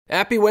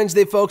Happy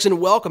Wednesday, folks,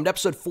 and welcome to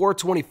episode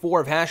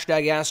 424 of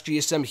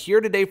AskGSM, here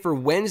today for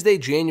Wednesday,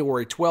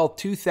 January 12th,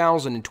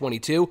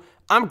 2022.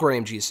 I'm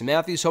Graham GSM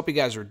Matthews. Hope you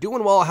guys are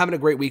doing well, having a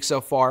great week so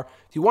far.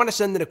 If you want to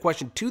send in a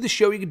question to the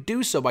show, you can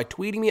do so by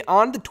tweeting me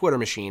on the Twitter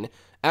machine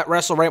at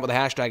WrestleRant with the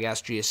hashtag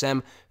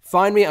AskGSM.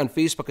 Find me on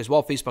Facebook as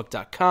well,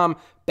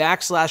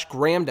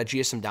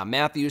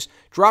 facebook.com/Graham.GSM.Matthews.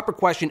 Drop a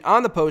question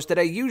on the post that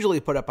I usually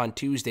put up on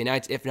Tuesday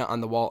nights, if not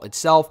on the wall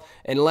itself.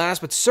 And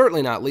last but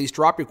certainly not least,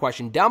 drop your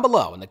question down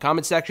below in the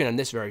comment section on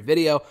this very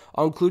video.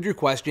 I'll include your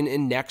question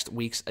in next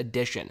week's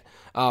edition.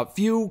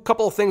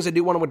 Couple of things I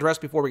do want to address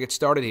before we get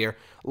started here.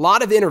 A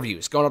lot of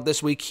interviews going up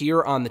this week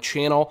here on the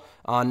channel.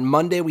 On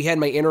Monday, we had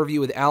my interview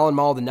with Alan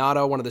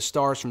Maldonado, one of the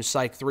stars from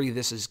Psych 3,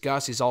 This Is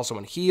Gus. He's also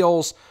in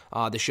Heels,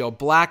 the show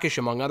Blackish,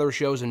 among other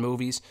shows and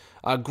movies.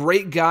 A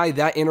great guy.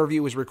 That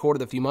interview was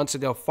recorded a few months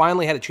ago.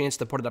 Finally had a chance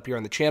to put it up here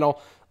on the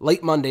channel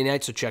late Monday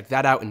night, so check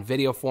that out in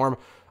video form.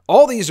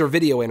 All these are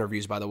video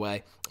interviews, by the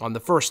way, on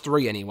the first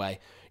three anyway.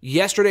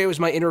 Yesterday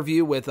was my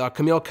interview with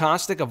Camille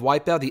Kostek of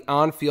Wipeout, the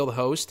on-field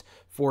host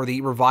for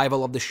the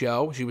revival of the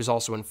show. She was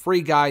also in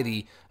Free Guy,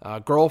 the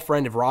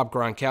girlfriend of Rob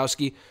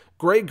Gronkowski.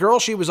 Great girl.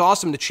 She was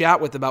awesome to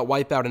chat with about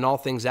Wipeout and all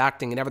things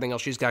acting and everything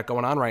else she's got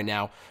going on right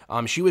now.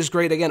 She was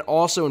great, again,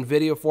 also in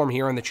video form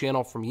here on the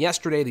channel from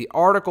yesterday. The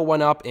article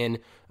went up in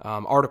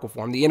article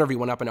form. The interview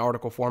went up in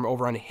article form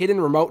over on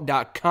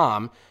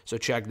hiddenremote.com, so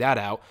check that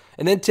out.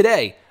 And then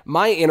today,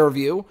 my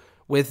interview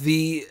with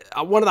the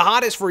one of the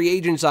hottest free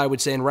agents, I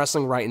would say, in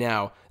wrestling right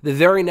now, the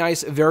very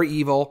nice, very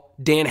evil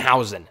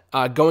Danhausen,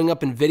 going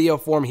up in video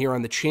form here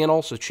on the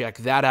channel, so check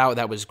that out.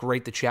 That was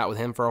great to chat with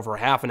him for over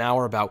half an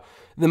hour about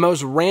the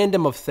most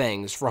random of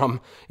things,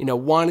 from,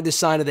 wanting to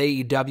sign with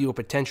AEW, a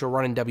potential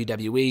run in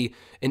WWE,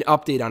 an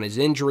update on his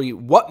injury,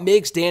 what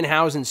makes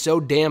Danhausen so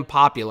damn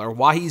popular,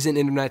 why he's an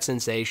internet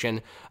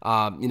sensation,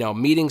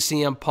 meeting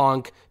CM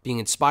Punk, being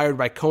inspired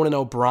by Conan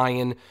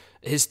O'Brien,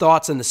 his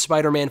thoughts on the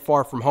Spider-Man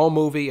Far From Home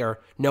movie, or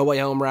No Way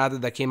Home rather,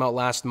 that came out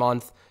last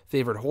month,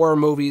 favorite horror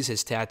movies,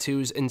 his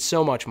tattoos, and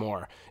so much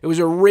more. It was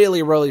a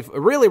really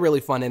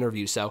fun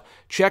interview, so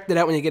check that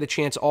out when you get a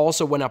chance.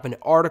 Also went up in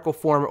article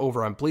form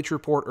over on Bleacher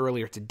Report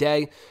earlier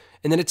today.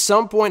 And then at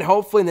some point,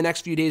 hopefully in the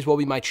next few days, will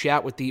be my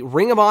chat with the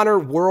Ring of Honor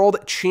World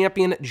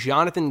Champion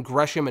Jonathan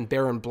Gresham and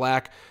Baron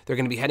Black. They're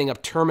going to be heading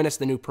up Terminus,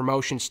 the new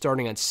promotion,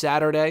 starting on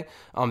Saturday.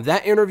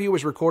 That interview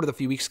was recorded a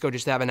few weeks ago,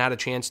 just haven't had a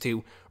chance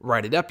to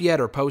write it up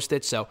yet or post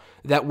it. So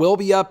that will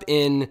be up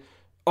in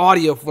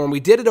audio form. We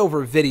did it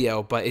over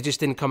video, but it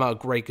just didn't come out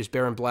great because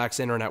Baron Black's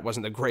internet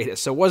wasn't the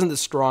greatest, so it wasn't the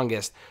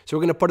strongest. So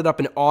we're going to put it up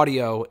in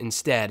audio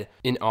instead,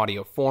 in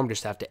audio form.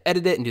 Just have to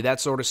edit it and do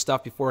that sort of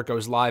stuff before it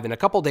goes live in a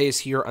couple days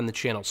here on the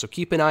channel. So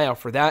keep an eye out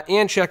for that,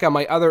 and check out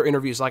my other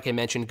interviews, like I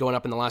mentioned, going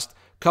up in the last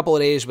couple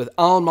of days with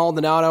Alan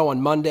Maldonado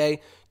on Monday,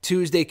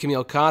 Tuesday,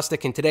 Camille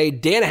Kostek, and today,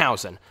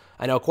 Danhausen.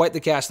 I know, quite the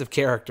cast of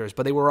characters,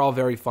 but they were all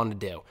very fun to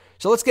do.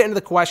 So let's get into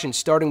the questions,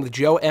 starting with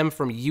Joe M.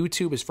 from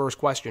YouTube. His first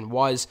question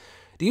was,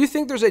 do you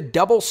think there's a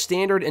double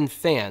standard in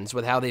fans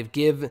with how they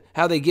give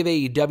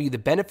AEW the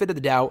benefit of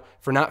the doubt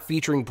for not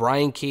featuring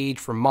Brian Cage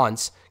for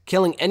months,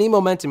 killing any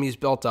momentum he's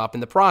built up in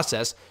the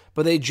process,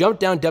 but they jump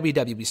down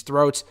WWE's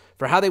throats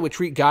for how they would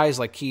treat guys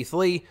like Keith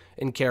Lee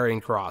and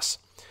Karrion Kross?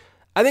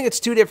 I think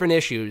it's two different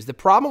issues. The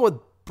problem with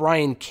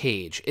Brian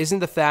Cage isn't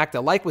the fact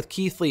that, like with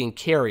Keith Lee and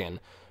Karrion,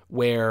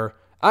 where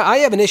I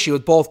have an issue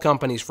with both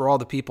companies for all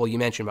the people you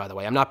mentioned, by the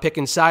way. I'm not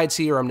picking sides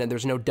here.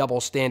 There's no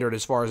double standard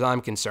as far as I'm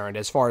concerned,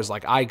 as far as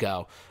I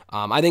go.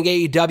 I think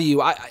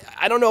AEW,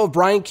 I don't know if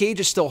Brian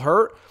Cage is still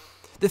hurt.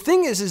 The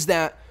thing is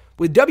that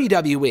with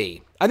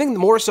WWE, I think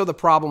more so the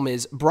problem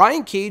is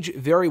Brian Cage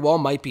very well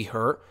might be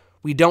hurt.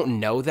 We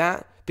don't know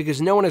that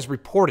because no one has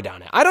reported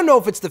on it. I don't know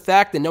if it's the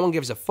fact that no one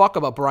gives a fuck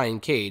about Brian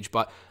Cage,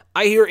 but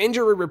I hear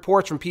injury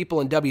reports from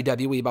people in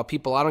WWE about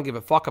people I don't give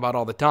a fuck about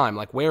all the time,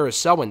 like, where is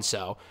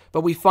so-and-so?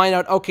 But we find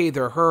out, okay,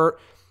 they're hurt,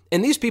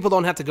 and these people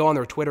don't have to go on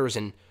their Twitters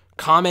and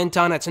comment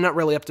on it. It's not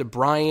really up to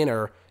Brian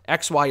or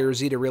X, Y, or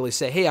Z to really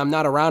say, hey, I'm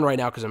not around right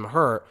now because I'm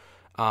hurt.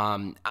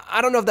 I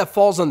don't know if that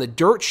falls on the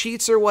dirt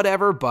sheets or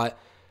whatever, but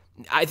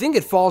I think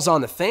it falls on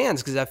the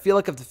fans, because I feel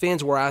like if the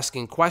fans were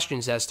asking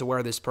questions as to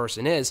where this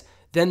person is,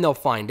 then they'll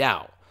find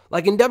out.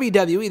 Like in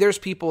WWE, there's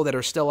people that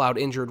are still out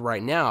injured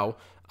right now,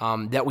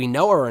 that we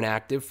know are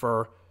inactive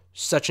for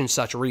such and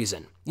such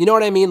reason. You know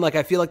what I mean? Like,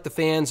 I feel like the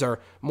fans are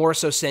more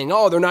so saying,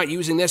 oh, they're not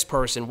using this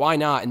person, why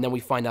not? And then we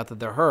find out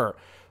that they're hurt.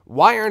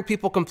 Why aren't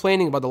people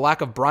complaining about the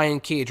lack of Brian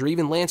Cage or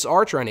even Lance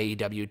Archer on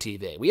AEW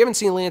TV? We haven't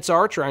seen Lance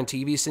Archer on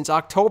TV since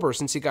October,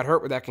 since he got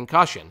hurt with that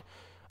concussion.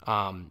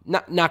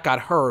 Not got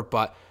hurt,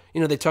 but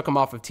they took him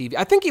off of TV.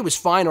 I think he was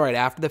fine right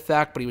after the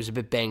fact, but he was a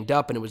bit banged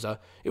up, and it was a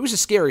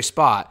scary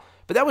spot.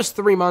 But that was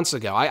 3 months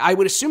ago. I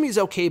would assume he's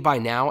okay by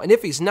now. And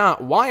if he's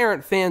not, why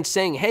aren't fans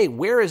saying, hey,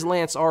 where is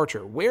Lance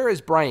Archer? Where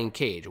is Brian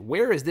Cage?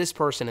 Where is this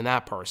person and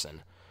that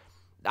person?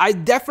 I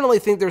definitely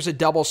think there's a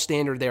double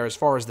standard there as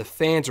far as the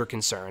fans are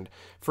concerned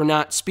for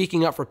not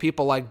speaking up for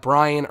people like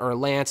Brian or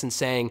Lance and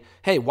saying,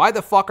 hey, why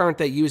the fuck aren't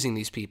they using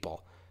these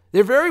people?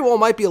 There very well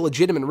might be a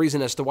legitimate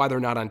reason as to why they're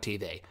not on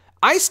TV.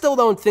 I still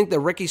don't think that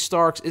Ricky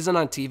Starks isn't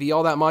on TV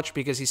all that much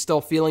because he's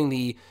still feeling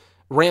the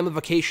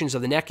ramifications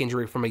of the neck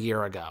injury from a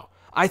year ago.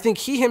 I think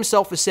he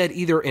himself has said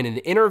either in an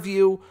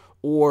interview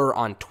or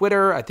on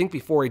Twitter, I think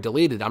before he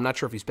deleted it, I'm not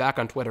sure if he's back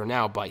on Twitter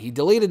now, but he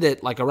deleted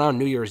it like around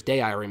New Year's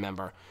Day, I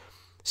remember.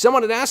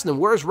 Someone had asked him,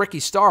 where's Ricky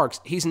Starks?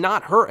 He's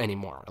not hurt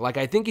anymore. Like,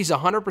 I think he's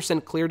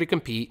 100% clear to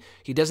compete.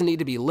 He doesn't need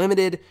to be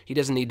limited. He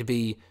doesn't need to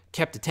be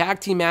kept to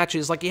tag team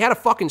matches. Like, he had a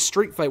fucking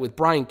street fight with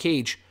Brian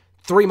Cage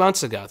 4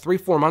 months ago,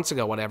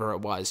 whatever it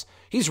was.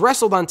 He's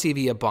wrestled on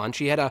TV a bunch.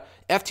 He had a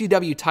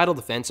FTW title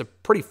defense, a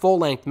pretty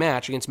full-length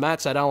match against Matt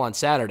Sydal on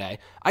Saturday.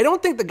 I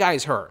don't think the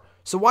guy's hurt.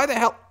 So why the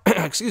hell,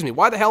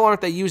 why the hell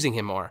aren't they using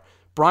him more?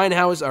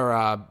 Powerhouse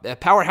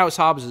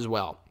Hobbs as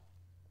well.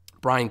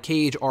 Brian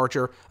Cage,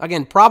 Archer,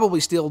 again, probably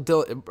still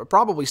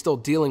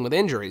dealing with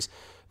injuries.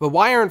 But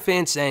why aren't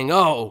fans saying,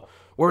 oh,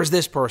 where's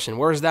this person?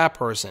 Where's that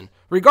person?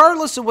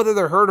 Regardless of whether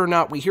they're hurt or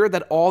not, we hear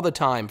that all the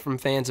time from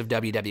fans of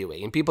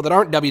WWE. And people that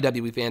aren't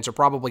WWE fans are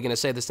probably going to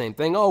say the same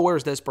thing. Oh,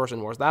 where's this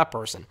person? Where's that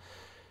person?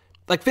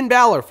 Like Finn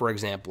Balor, for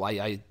example.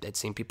 I'd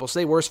seen people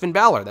say, where's Finn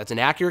Balor? That's an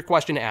accurate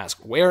question to ask.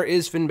 Where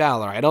is Finn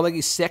Balor? I don't think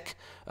he's sick.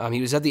 He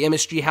was at the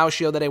MSG house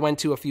show that I went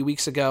to a few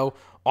weeks ago.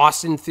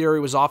 Austin Theory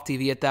was off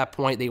TV at that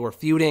point. They were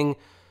feuding.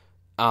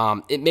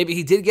 Maybe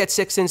he did get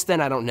sick since then.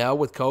 I don't know,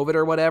 with COVID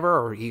or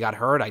whatever, or he got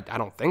hurt. I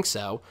don't think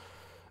so.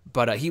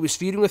 But he was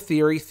feuding with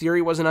Theory.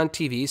 Theory wasn't on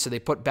TV, so they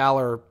took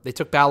Balor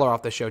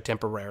off the show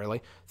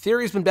temporarily.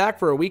 Theory's been back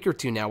for a week or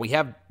two now. We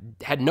have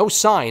had no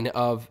sign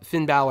of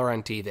Finn Balor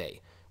on TV.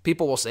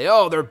 People will say,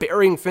 oh, they're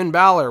burying Finn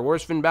Balor.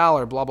 Where's Finn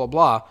Balor? Blah, blah,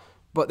 blah.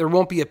 But there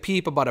won't be a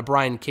peep about a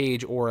Brian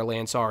Cage or a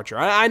Lance Archer.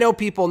 I know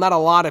not a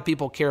lot of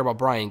people care about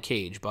Brian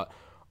Cage, but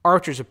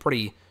Archer's a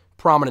pretty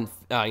prominent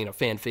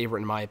fan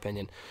favorite in my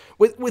opinion.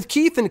 With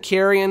Keith and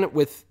Karrion,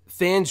 with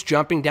fans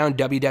jumping down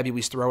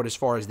WWE's throat as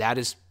far as that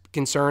is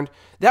concerned,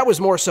 that was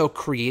more so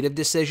creative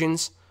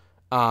decisions.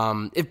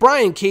 If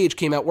Brian Cage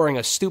came out wearing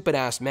a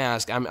stupid-ass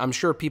mask, I'm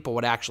sure people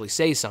would actually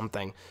say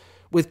something.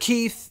 With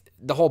Keith,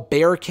 the whole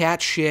Bearcat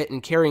shit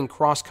and Karrion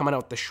Kross coming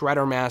out with the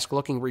Shredder mask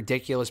looking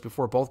ridiculous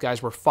before both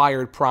guys were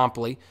fired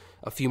promptly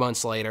a few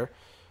months later.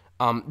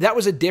 That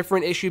was a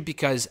different issue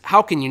because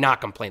how can you not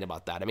complain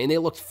about that? I mean, they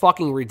looked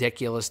fucking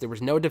ridiculous. There was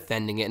no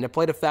defending it, and it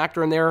played a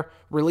factor in their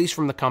release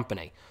from the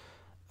company.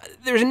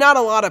 There's not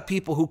a lot of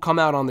people who come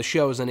out on the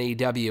shows on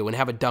AEW and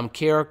have a dumb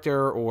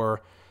character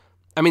or,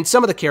 I mean,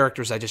 some of the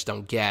characters I just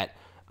don't get.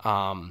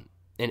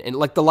 And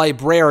like the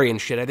librarian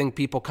shit, I think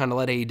people kind of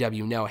let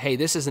AEW know, hey,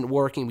 this isn't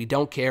working. We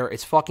don't care.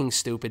 It's fucking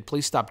stupid.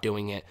 Please stop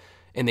doing it.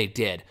 And they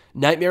did.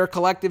 Nightmare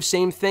Collective,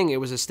 same thing. It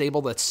was a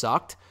stable that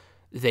sucked.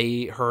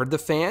 They heard the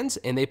fans,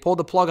 and they pulled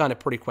the plug on it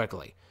pretty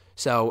quickly.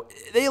 So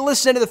they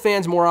listen to the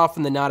fans more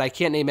often than not. I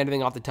can't name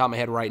anything off the top of my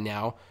head right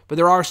now, but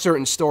there are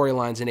certain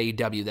storylines in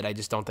AEW that I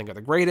just don't think are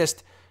the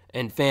greatest,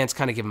 and fans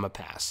kind of give them a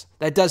pass.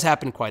 That does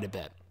happen quite a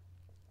bit.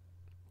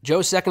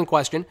 Joe's second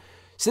question: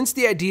 since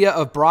the idea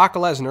of Brock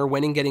Lesnar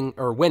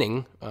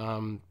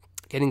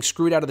getting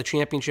screwed out of the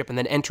championship and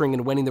then entering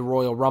and winning the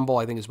Royal Rumble,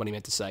 I think is what he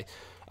meant to say,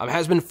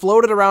 has been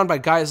floated around by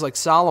guys like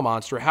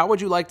Solomonster, how would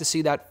you like to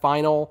see that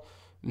final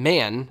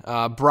man,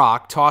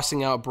 Brock,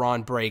 tossing out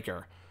Bron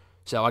Breakker?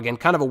 So again,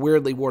 kind of a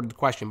weirdly worded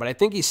question, but I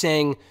think he's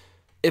saying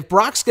if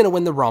Brock's going to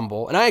win the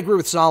Rumble, and I agree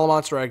with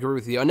Solomonster, I agree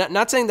with you. I'm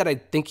not saying that I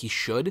think he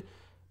should,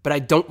 but I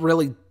don't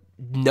really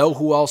know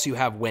who else you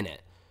have win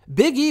it.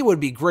 Big E would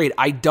be great.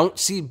 I don't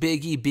see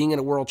Big E being in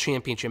a world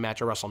championship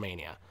match at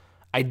WrestleMania.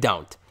 I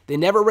don't. They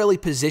never really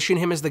position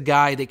him as the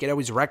guy. They could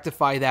always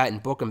rectify that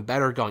and book him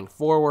better going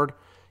forward.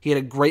 He had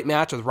a great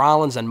match with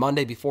Rollins on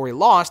Monday before he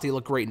lost. He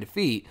looked great in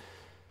defeat.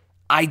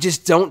 I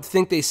just don't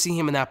think they see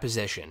him in that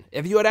position.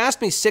 If you had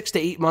asked me 6 to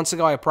 8 months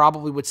ago, I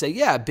probably would say,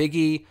 yeah, Big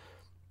E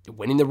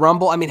winning the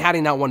Rumble. I mean, had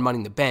he not won Money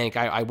in the Bank,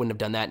 I wouldn't have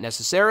done that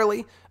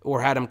necessarily,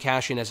 or had him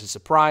cash in as a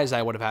surprise.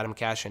 I would have had him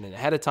cash in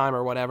ahead of time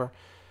or whatever.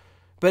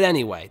 But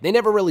anyway, they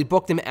never really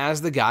booked him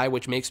as the guy,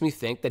 which makes me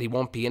think that he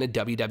won't be in a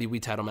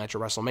WWE title match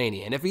at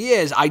WrestleMania. And if he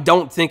is, I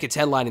don't think it's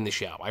headlining the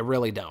show. I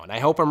really don't. I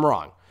hope I'm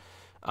wrong.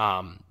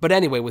 But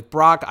anyway, with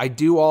Brock, I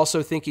do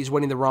also think he's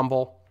winning the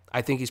Rumble.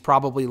 I think he's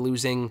probably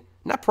losing.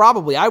 Not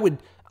probably.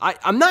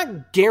 I'm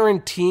not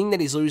guaranteeing that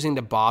he's losing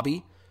to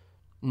Bobby.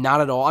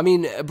 Not at all. I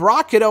mean,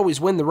 Brock could always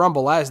win the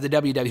Rumble as the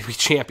WWE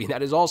champion.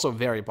 That is also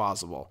very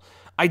possible.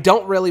 I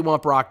don't really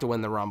want Brock to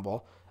win the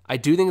Rumble. I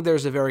do think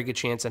there's a very good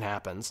chance it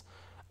happens.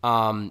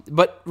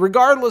 But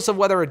regardless of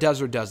whether it does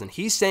or doesn't,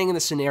 he's saying in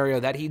the scenario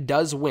that he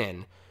does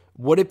win,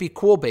 would it be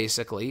cool,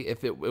 basically,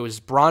 if it was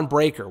Bron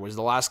Breakker was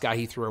the last guy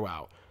he threw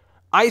out?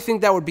 I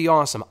think that would be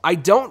awesome. I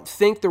don't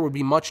think there would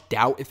be much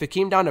doubt if it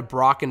came down to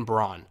Brock and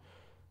Braun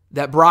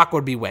that Brock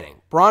would be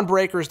winning. Bron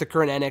Breakker is the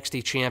current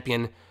NXT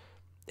champion.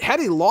 Had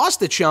he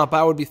lost the chump,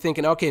 I would be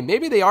thinking, okay,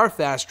 maybe they are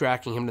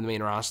fast-tracking him to the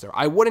main roster.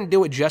 I wouldn't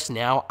do it just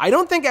now. I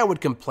don't think I would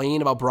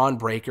complain about Bron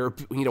Breakker,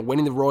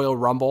 winning the Royal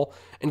Rumble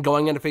and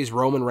going in to face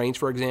Roman Reigns,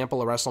 for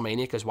example, at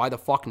WrestleMania, because why the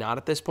fuck not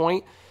at this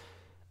point?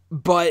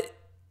 But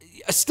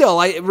still,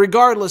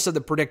 regardless of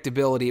the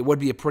predictability, it would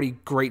be a pretty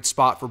great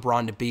spot for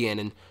Bron to be in.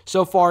 And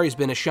so far, he's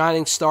been a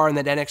shining star in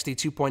that NXT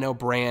 2.0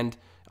 brand.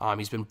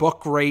 He's been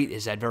booked great.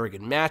 He's had very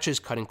good matches,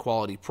 cutting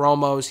quality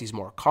promos. He's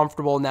more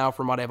comfortable now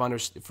from what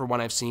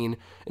I've seen.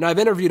 And I've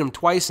interviewed him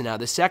twice now.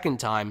 The second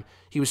time,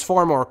 he was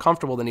far more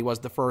comfortable than he was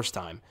the first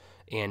time.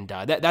 And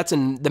that's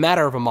in the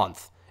matter of a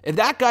month. If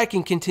that guy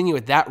can continue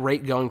at that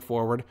rate going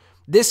forward,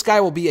 this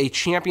guy will be a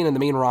champion in the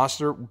main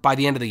roster by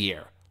the end of the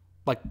year.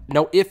 Like,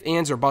 no ifs,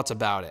 ands, or buts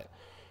about it.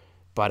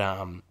 But,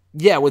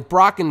 yeah, with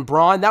Brock and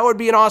Braun, that would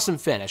be an awesome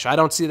finish. I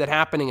don't see that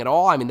happening at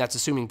all. I mean, that's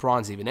assuming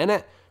Braun's even in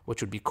it,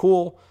 which would be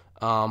cool.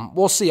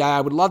 We'll see.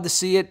 I would love to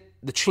see it.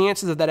 The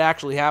chances of that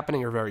actually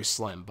happening are very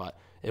slim, but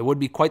it would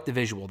be quite the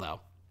visual,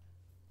 though.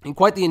 And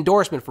quite the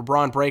endorsement for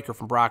Bron Breakker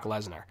from Brock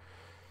Lesnar.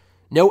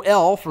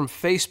 Noel from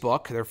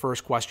Facebook, their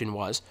first question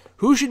was,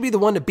 who should be the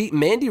one to beat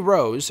Mandy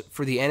Rose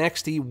for the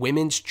NXT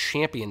Women's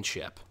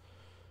Championship?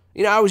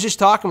 You know, I was just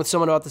talking with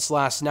someone about this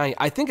last night.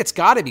 I think it's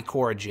got to be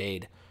Cora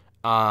Jade.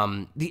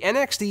 The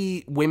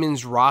NXT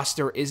women's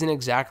roster isn't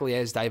exactly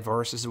as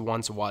diverse as it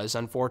once was,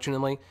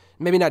 unfortunately.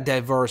 Maybe not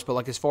diverse, but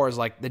like as far as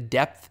like the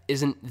depth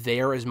isn't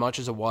there as much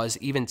as it was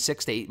even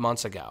 6 to 8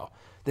 months ago.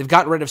 They've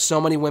gotten rid of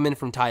so many women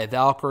from Taya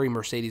Valkyrie,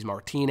 Mercedes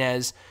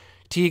Martinez.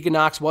 Tegan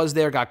Nox was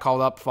there, got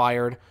called up,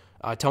 fired.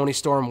 Toni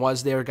Storm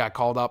was there, got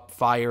called up,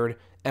 fired.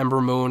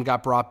 Ember Moon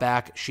got brought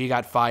back, she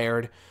got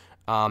fired.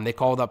 They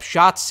called up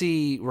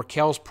Shotzi.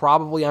 Raquel's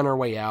probably on her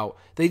way out.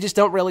 They just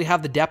don't really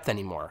have the depth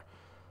anymore.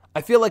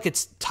 I feel like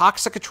it's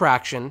Toxic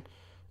Attraction.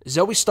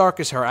 Zoe Stark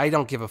is her. I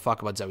don't give a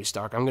fuck about Zoe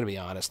Stark. I'm going to be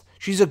honest.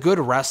 She's a good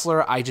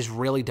wrestler. I just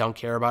really don't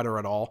care about her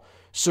at all.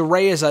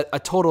 Sarray is a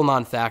total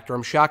non-factor.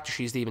 I'm shocked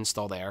she's even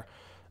still there.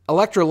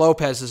 Elektra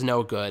Lopez is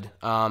no good.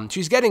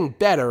 She's getting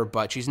better,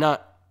 but she's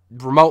not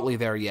remotely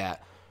there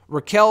yet.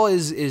 Raquel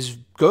is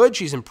good.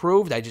 She's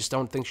improved. I just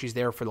don't think she's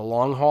there for the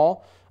long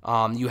haul.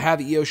 You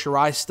have Io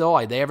Shirai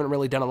still. They haven't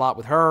really done a lot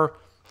with her.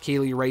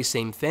 Kaylee Ray,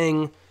 same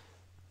thing.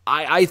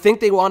 I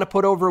think they want to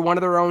put over one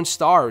of their own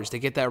stars to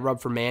get that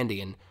rub for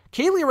Mandy. And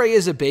Kaylee Ray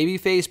is a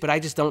babyface, but I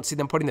just don't see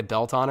them putting the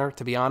belt on her,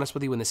 to be honest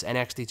with you, in this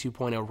NXT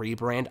 2.0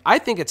 rebrand. I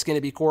think it's going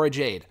to be Cora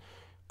Jade.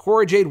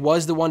 Cora Jade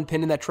was the one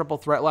pinned in that triple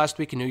threat last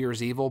week in New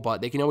Year's Evil,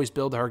 but they can always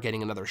build her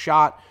getting another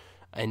shot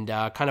and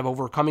kind of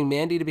overcoming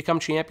Mandy to become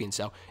champion.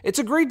 So it's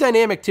a great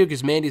dynamic, too,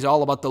 because Mandy's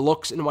all about the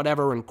looks and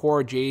whatever, and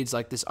Cora Jade's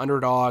like this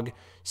underdog,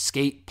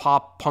 skate,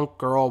 pop, punk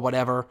girl,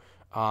 whatever.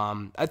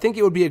 I think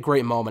it would be a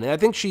great moment, and I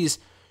think she's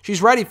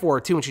ready for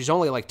it, too, and she's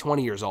only like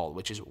 20 years old,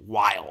 which is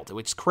wild,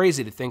 which is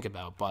crazy to think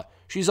about, but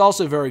she's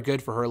also very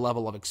good for her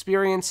level of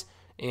experience,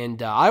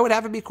 and I would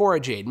have it be Cora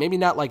Jade. Maybe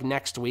not like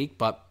next week,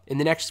 but in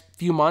the next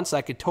few months,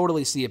 I could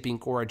totally see it being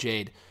Cora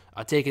Jade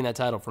taking that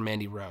title from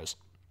Mandy Rose.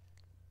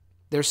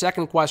 Their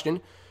second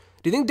question,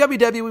 do you think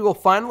WWE will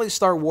finally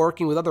start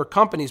working with other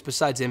companies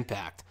besides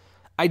Impact?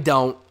 I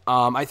don't.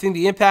 I think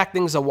the Impact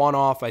thing's a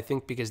one-off, I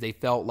think, because they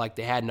felt like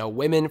they had no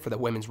women for the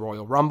Women's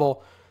Royal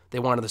Rumble. They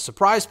wanted to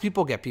surprise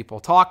people, get people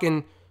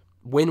talking.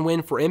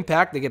 Win-win for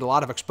Impact. They get a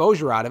lot of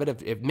exposure out of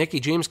it. If Mickie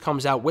James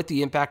comes out with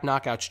the Impact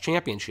Knockouts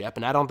Championship,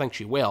 and I don't think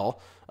she will,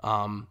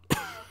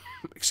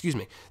 excuse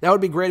me, that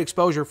would be great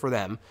exposure for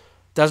them.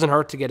 Doesn't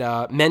hurt to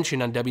get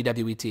mentioned on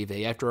WWE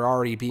TV after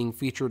already being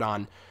featured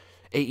on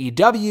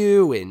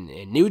AEW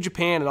and New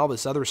Japan and all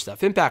this other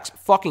stuff. Impact's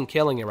fucking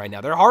killing it right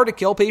now. Their Hard to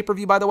Kill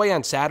pay-per-view, by the way,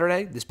 on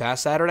Saturday, this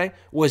past Saturday,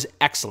 was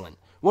excellent.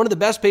 One of the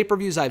best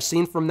pay-per-views I've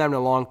seen from them in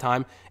a long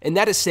time, and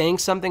that is saying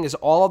something, as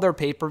all of their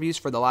pay-per-views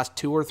for the last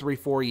 2 or 3,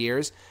 4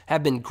 years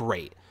have been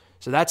great.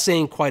 So that's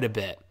saying quite a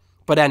bit.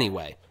 But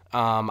anyway,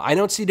 I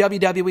don't see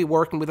WWE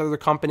working with other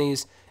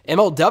companies.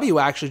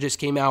 MLW actually just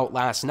came out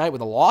last night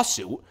with a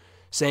lawsuit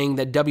saying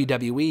that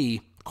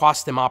WWE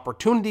cost them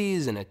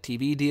opportunities and a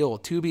TV deal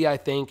with Tubi, I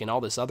think, and all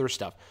this other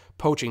stuff.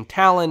 Poaching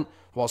talent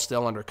while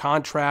still under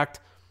contract.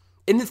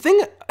 And the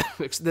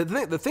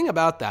thing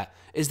about that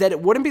is that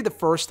it wouldn't be the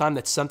first time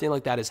that something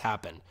like that has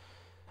happened.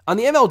 On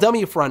the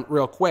MLW front,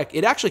 real quick,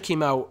 it actually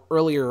came out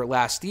earlier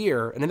last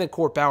year, and I think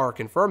Court Bauer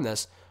confirmed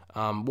this,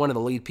 one of the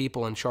lead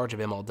people in charge of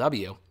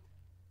MLW.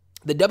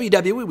 The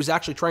WWE was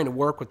actually trying to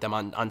work with them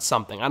on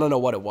something. I don't know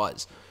what it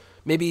was.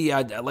 Maybe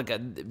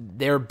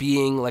there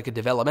being like a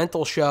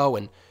developmental show,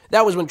 and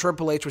that was when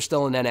Triple H was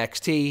still in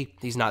NXT.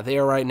 He's not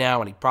there right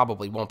now, and he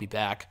probably won't be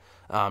back.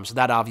 So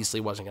that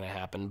obviously wasn't going to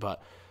happen.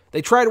 But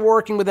they tried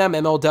working with them.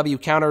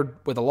 MLW countered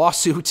with a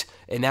lawsuit,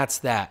 and that's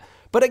that.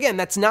 But again,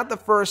 that's not the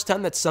first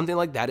time that something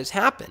like that has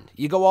happened.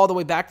 You go all the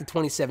way back to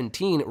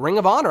 2017. Ring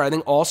of Honor, I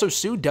think, also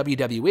sued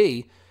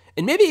WWE,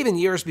 and maybe even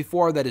years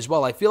before that as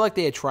well. I feel like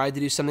they had tried to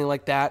do something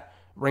like that.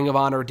 Ring of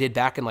Honor did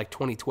back in like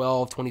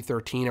 2012,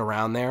 2013,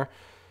 around there,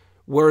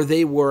 where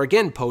they were,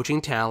 again,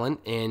 poaching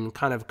talent and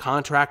kind of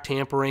contract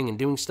tampering and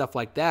doing stuff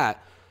like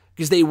that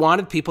because they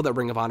wanted people that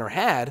Ring of Honor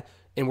had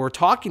and were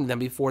talking to them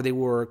before they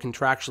were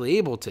contractually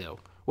able to,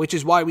 which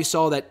is why we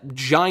saw that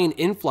giant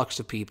influx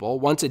of people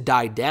once it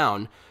died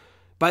down.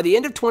 By the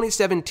end of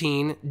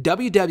 2017,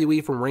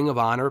 WWE from Ring of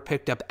Honor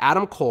picked up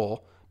Adam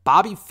Cole,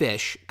 Bobby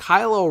Fish,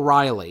 Kyle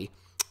O'Reilly,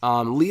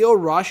 Leo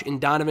Rush,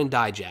 and Donovan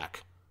Dijak.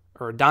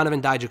 or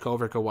Donovan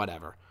Dijakovic or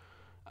whatever.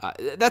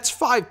 That's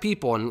 5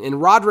 people,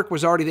 and Roderick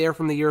was already there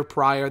from the year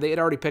prior. They had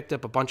already picked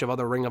up a bunch of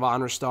other Ring of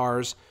Honor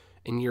stars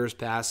in years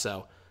past,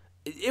 so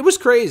it was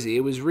crazy.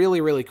 It was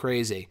really, really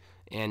crazy,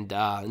 and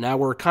now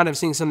we're kind of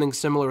seeing something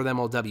similar with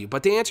MLW.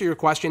 But to answer your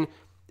question,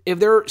 if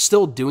they're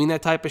still doing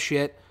that type of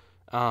shit,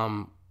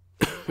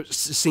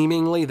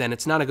 seemingly, then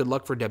it's not a good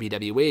look for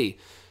WWE,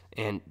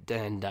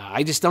 and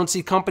I just don't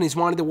see companies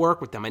wanting to work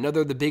with them. I know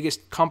they're the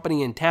biggest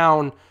company in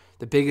town,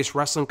 the biggest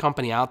wrestling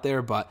company out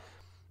there, but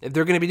if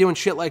they're going to be doing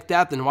shit like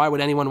that, then why would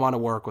anyone want to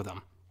work with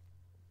them?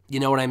 You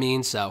know what I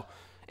mean? So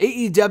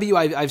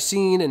AEW, I've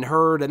seen and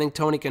heard, I think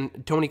Tony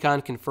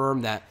Khan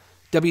confirmed that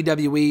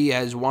WWE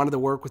has wanted to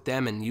work with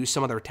them and use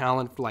some of their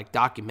talent for like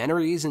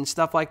documentaries and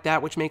stuff like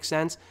that, which makes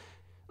sense.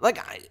 Like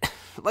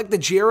the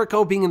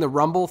Jericho being in the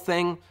Rumble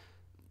thing,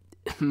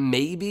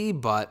 maybe,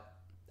 but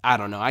I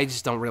don't know. I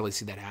just don't really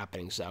see that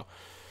happening, so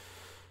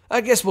I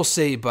guess we'll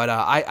see, but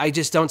I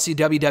just don't see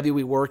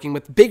WWE working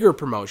with bigger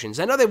promotions.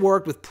 I know they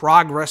worked with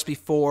Progress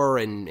before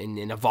and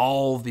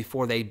Evolve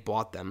before they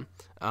bought them.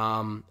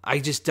 I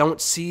just don't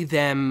see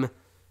them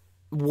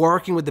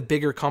working with the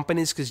bigger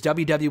companies because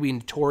WWE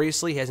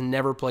notoriously has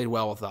never played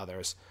well with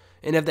others.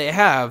 And if they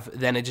have,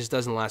 then it just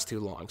doesn't last too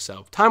long.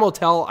 So time will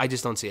tell. I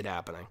just don't see it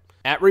happening.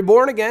 At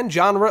Reborn Again,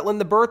 John Ritland,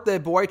 the birthday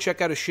boy.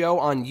 Check out a show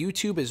on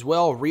YouTube as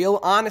well. Real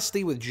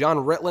Honesty with John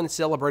Ritland,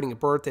 celebrating a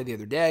birthday the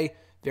other day.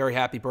 Very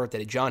happy birthday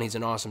to John. He's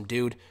an awesome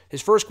dude.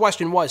 His first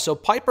question was, so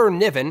Piper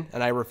Niven,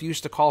 and I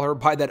refuse to call her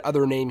by that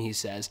other name he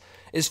says,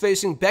 is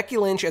facing Becky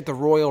Lynch at the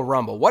Royal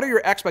Rumble. What are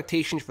your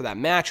expectations for that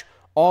match?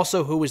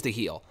 Also, who is the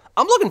heel?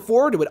 I'm looking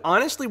forward to it.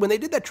 Honestly, when they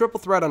did that triple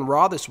threat on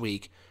Raw this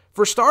week,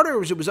 for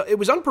starters, it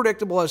was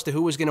unpredictable as to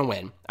who was going to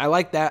win. I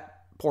like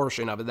that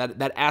portion of it,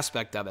 that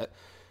aspect of it.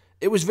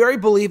 It was very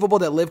believable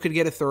that Liv could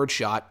get a third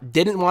shot.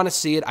 Didn't want to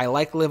see it. I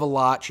like Liv a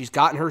lot. She's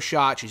gotten her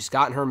shot. She's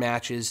gotten her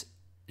matches.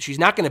 She's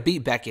not going to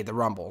beat Becky at the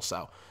Rumble,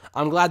 so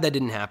I'm glad that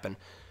didn't happen.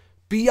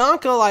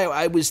 Bianca,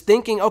 I was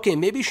thinking, okay,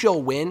 maybe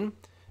she'll win,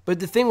 but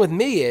the thing with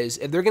me is,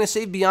 if they're going to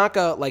save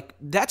Bianca, like,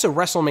 that's a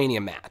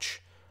WrestleMania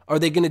match. Are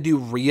they going to do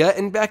Rhea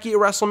and Becky at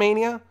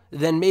WrestleMania?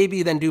 Then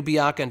do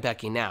Bianca and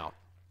Becky now.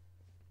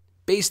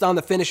 Based on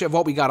the finish of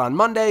what we got on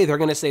Monday, they're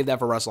going to save that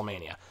for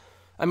WrestleMania.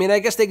 I mean, I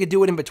guess they could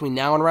do it in between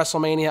now and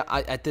WrestleMania.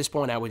 At this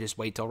point, I would just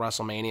wait till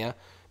WrestleMania.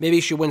 Maybe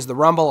she wins the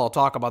Rumble. I'll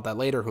talk about that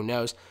later. Who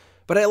knows?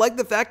 But I like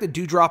the fact that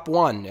Doudrop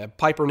won,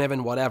 Piper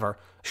Niven, whatever.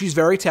 She's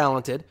very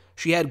talented.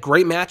 She had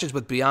great matches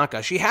with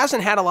Bianca. She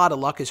hasn't had a lot of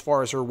luck as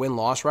far as her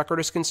win-loss record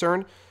is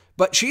concerned,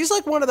 but she's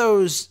like one of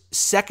those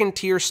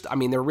second-tier... I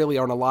mean, there really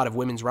aren't a lot of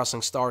women's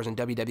wrestling stars in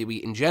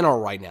WWE in general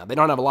right now. They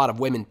don't have a lot of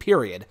women,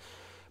 period.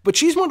 But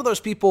she's one of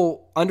those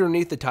people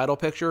underneath the title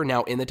picture,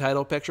 now in the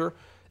title picture,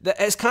 that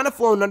has kind of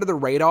flown under the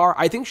radar.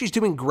 I think she's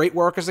doing great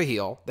work as a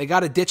heel. They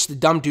got to ditch the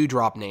dumb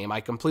Doudrop name.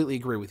 I completely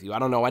agree with you. I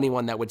don't know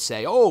anyone that would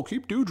say, oh,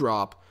 keep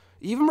Doudrop.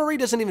 Eva Marie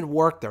doesn't even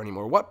work there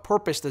anymore. What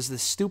purpose does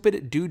this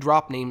stupid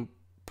Doudrop name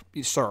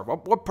serve?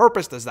 What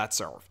purpose does that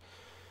serve?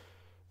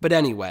 But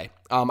anyway,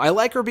 I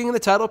like her being in the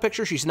title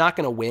picture. She's not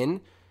going to win.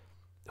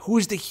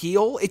 Who's the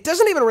heel? It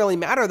doesn't even really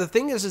matter. The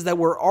thing is that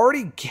we're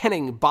already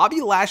getting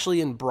Bobby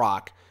Lashley and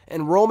Brock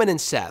and Roman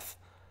and Seth.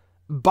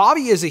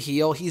 Bobby is a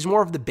heel. He's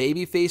more of the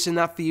babyface in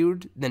that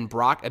feud than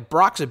Brock.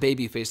 Brock's a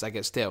babyface, I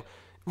guess, too.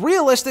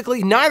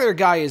 Realistically, neither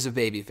guy is a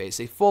babyface,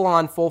 a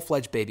full-on,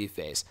 full-fledged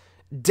babyface.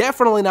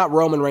 Definitely not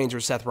Roman Reigns or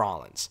Seth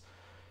Rollins.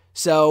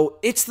 So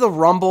it's the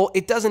Rumble.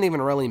 It doesn't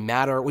even really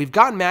matter. We've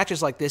gotten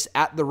matches like this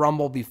at the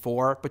Rumble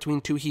before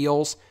between two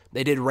heels.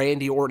 They did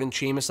Randy Orton and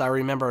Sheamus, I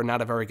remember,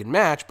 not a very good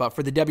match, but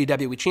for the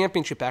WWE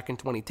Championship back in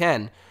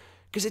 2010,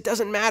 because it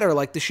doesn't matter.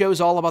 Like, the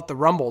show's all about the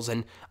Rumbles,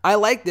 and I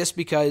like this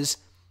because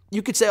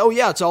you could say, oh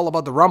yeah, it's all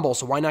about the Rumble,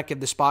 so why not give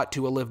the spot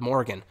to a Liv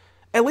Morgan?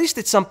 At least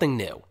it's something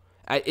new.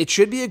 It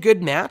should be a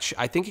good match.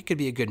 I think it could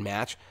be a good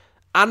match.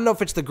 I don't know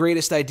if it's the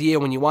greatest idea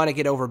when you want to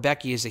get over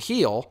Becky as a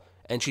heel,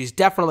 and she's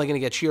definitely going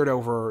to get cheered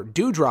over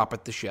Doudrop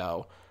at the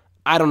show.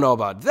 I don't know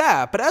about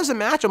that, but as a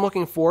match, I'm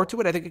looking forward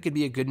to it. I think it could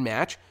be a good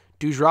match.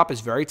 Doudrop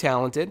is very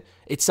talented.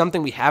 It's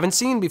something we haven't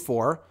seen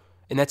before,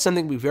 and that's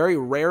something we very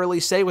rarely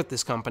say with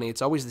this company.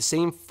 It's always the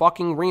same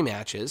fucking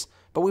rematches,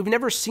 but we've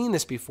never seen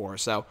this before,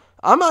 so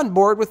I'm on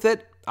board with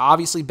it.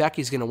 Obviously,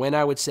 Becky's going to win,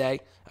 I would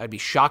say. I'd be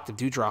shocked if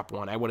Doudrop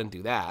won. I wouldn't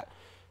do that.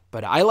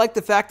 But I like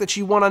the fact that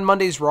she won on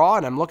Monday's Raw,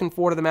 and I'm looking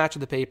forward to the match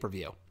of the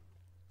pay-per-view.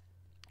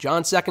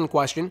 John's second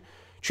question.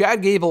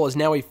 Chad Gable is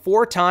now a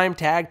 4-time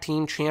tag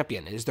team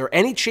champion. Is there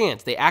any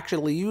chance they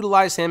actually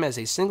utilize him as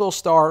a single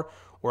star,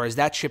 or has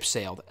that ship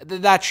sailed?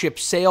 That ship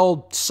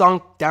sailed,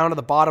 sunk down to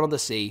the bottom of the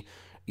sea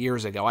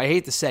years ago. I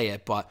hate to say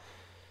it, but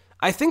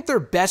I think their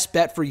best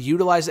bet for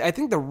utilizing, I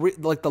think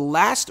the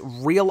last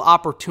real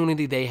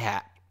opportunity they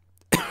had,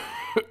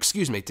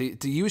 excuse me,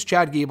 to use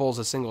Chad Gable as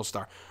a single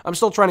star. I'm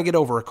still trying to get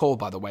over a cold,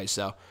 by the way,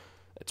 so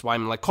that's why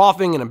I'm like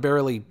coughing and I'm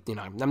barely,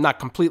 I'm not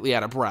completely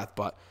out of breath,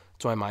 but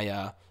that's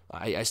why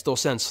I still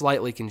sound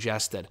slightly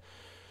congested.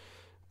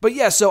 But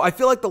yeah, so I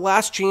feel like the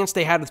last chance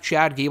they had with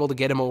Chad Gable to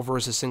get him over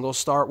as a single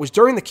star was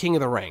during the King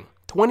of the Ring,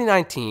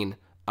 2019.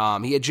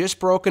 He had just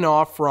broken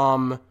off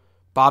from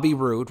Bobby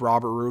Roode,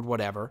 Robert Roode,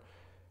 whatever.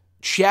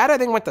 Chad, I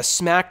think, went to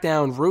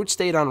SmackDown. Roode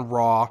stayed on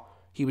Raw.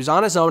 He was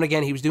on his own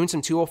again. He was doing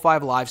some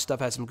 205 Live stuff,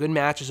 had some good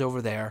matches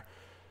over there.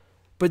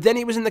 But then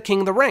he was in the King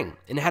of the Ring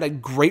and had a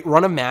great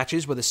run of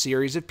matches with a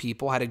series of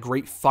people, had a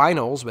great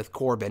finals with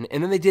Corbin,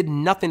 and then they did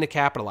nothing to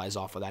capitalize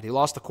off of that. He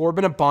lost to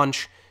Corbin a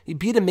bunch. He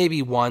beat him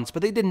maybe once,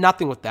 but they did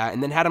nothing with that,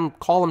 and then had him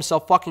call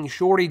himself fucking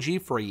Shorty G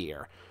for a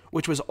year,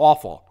 which was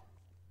awful.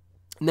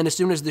 And then as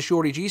soon as the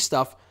Shorty G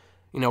stuff,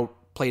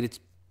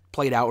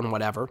 played out and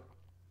whatever,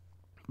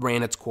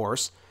 ran its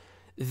course,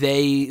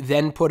 they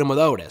then put him with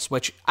Otis,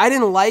 which I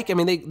didn't like. I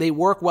mean, they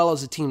work well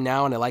as a team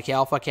now, and I like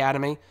Alpha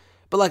Academy.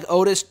 But like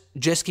Otis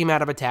just came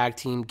out of a tag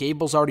team.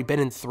 Gable's already been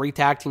in 3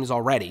 tag teams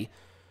already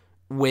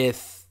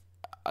with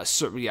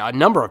a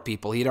number of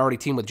people. He had already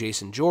teamed with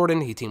Jason Jordan.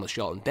 He teamed with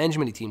Shelton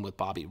Benjamin. He teamed with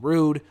Bobby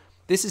Roode.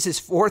 This is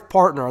his 4th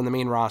partner on the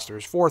main roster,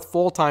 his 4th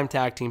full-time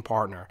tag team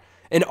partner.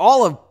 And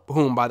all of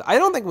whom, I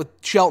don't think with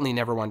Shelton he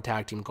never won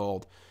tag team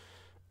gold.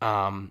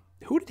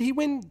 Who did he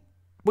win?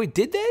 Wait,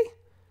 did they?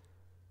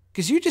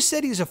 Because you just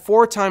said he's a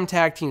 4-time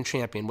tag team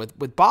champion.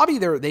 With Bobby,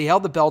 they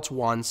held the belts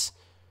once.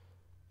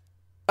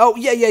 Oh,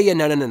 yeah.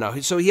 No.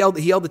 So he held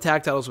the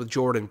tag titles with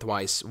Jordan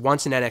twice.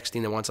 Once in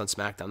NXT and once on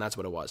SmackDown. That's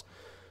what it was.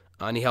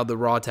 And he held the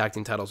Raw tag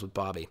team titles with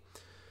Bobby.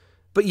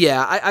 But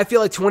yeah, I feel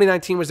like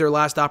 2019 was their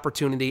last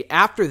opportunity.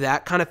 After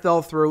that, kind of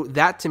fell through.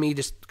 That, to me,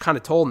 just kind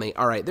of told me,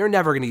 all right, they're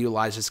never going to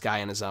utilize this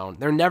guy on his own.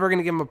 They're never going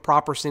to give him a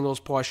proper singles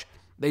push.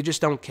 They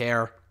just don't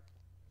care.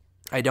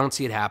 I don't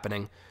see it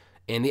happening.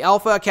 And the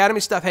Alpha Academy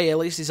stuff, hey, at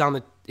least he's on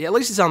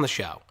the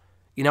show.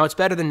 It's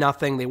better than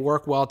nothing. They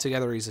work well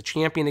together. He's a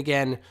champion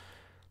again.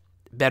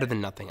 Better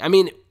than nothing. I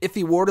mean, if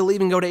he were to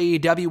leave and go to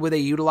AEW, would they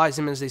utilize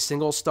him as a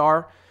single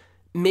star?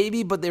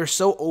 Maybe, but they're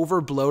so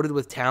over-bloated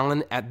with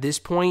talent at this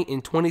point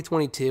in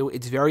 2022,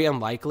 it's very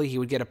unlikely he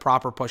would get a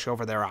proper push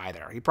over there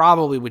either. He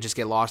probably would just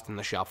get lost in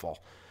the shuffle.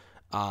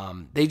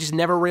 They just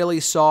never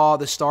really saw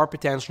the star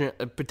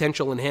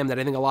potential in him that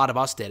I think a lot of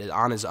us did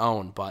on his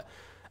own. But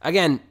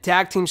again,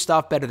 tag team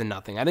stuff, better than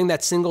nothing. I think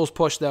that singles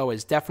push, though,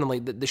 is definitely,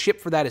 the ship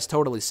for that is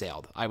totally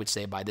sailed, I would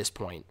say, by this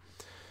point.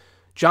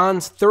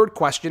 John's 3rd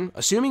question,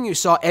 assuming you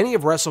saw any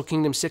of Wrestle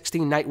Kingdom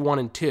 16 Night 1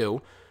 and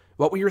 2,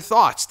 what were your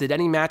thoughts? Did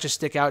any matches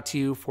stick out to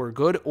you for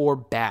good or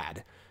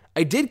bad?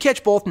 I did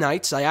catch both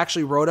nights. I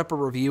actually wrote up a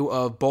review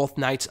of both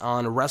nights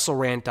on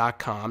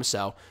WrestleRant.com,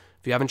 so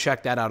if you haven't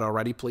checked that out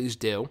already, please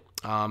do.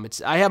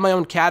 I have my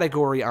own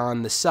category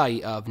on the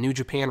site of New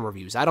Japan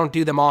reviews. I don't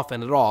do them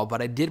often at all,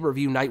 but I did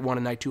review Night 1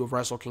 and Night 2 of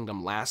Wrestle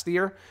Kingdom last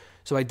year,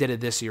 so I did it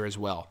this year as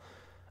well.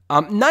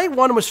 Night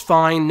 1 was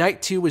fine.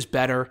 Night 2 was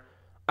better.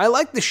 I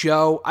like the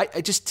show.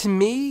 To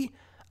me,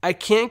 I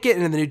can't get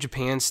into the New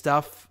Japan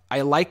stuff.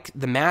 I like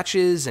the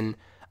matches, and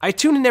I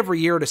tune in every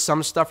year to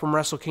some stuff from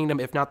Wrestle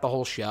Kingdom, if not the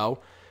whole show.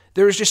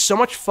 There's just so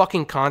much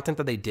fucking content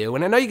that they do,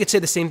 and I know you could say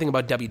the same thing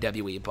about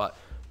WWE, but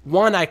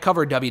 1, I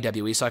cover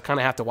WWE, so I kind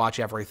of have to watch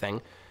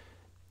everything.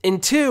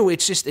 And 2,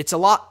 it's a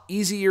lot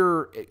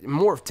easier,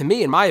 more, to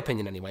me, in my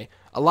opinion anyway,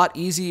 a lot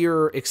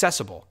easier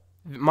accessible.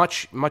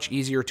 Much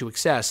easier to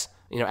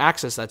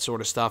access that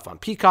sort of stuff on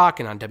Peacock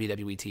and on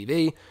WWE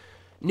TV.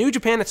 New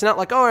Japan, it's not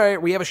like, all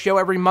right, we have a show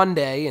every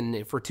Monday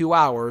and for 2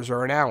 hours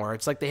or an hour.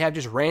 It's like they have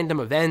just random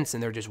events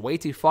and they're just way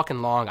too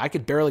fucking long. I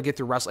could barely get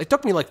through Wrestle. It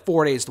took me like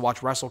 4 days to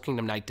watch Wrestle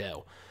Kingdom Night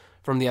 2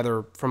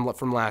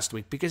 from last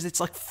week because it's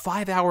like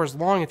 5 hours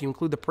long if you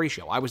include the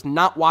pre-show. I was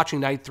not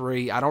watching Night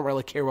 3. I don't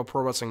really care about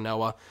Pro Wrestling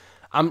Noah.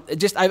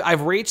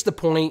 I've reached the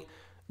point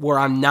where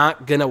I'm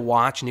not gonna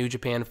watch New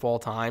Japan full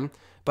time,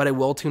 but I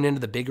will tune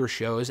into the bigger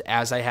shows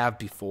as I have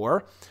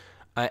before.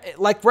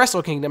 Like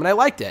Wrestle Kingdom, and I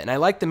liked it. And I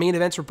liked the main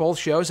events for both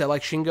shows. I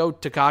like Shingo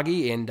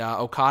Takagi and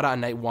Okada on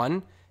Night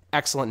 1.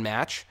 Excellent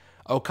match.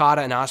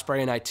 Okada and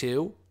Ospreay on Night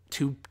 2.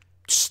 2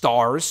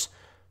 stars.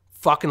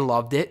 Fucking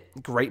loved it.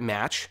 Great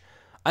match.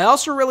 I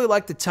also really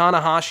liked the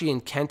Tanahashi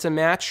and Kenta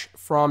match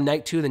from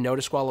Night 2, the no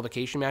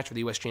disqualification match for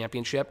the U.S.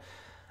 Championship.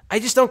 I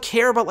just don't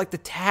care about like the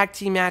tag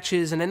team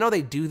matches, and I know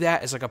they do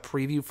that as like a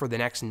preview for the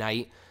next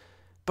night.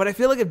 But I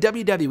feel like if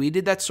WWE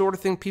did that sort of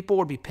thing, people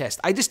would be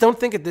pissed. I just don't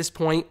think at this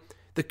point,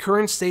 the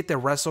current state that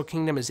Wrestle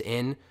Kingdom is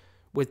in,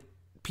 with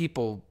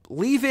people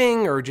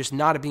leaving or just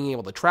not being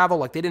able to travel,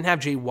 like they didn't have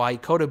Jay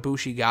White, Kota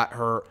Ibushi got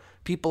hurt,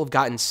 people have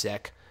gotten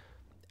sick.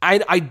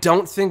 I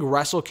don't think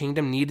Wrestle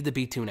Kingdom needed to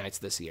be 2 nights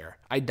this year.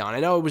 I don't.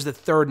 I know it was the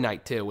 3rd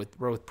night too with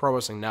Pro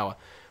Wrestling Noah.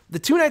 The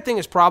 2-night thing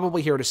is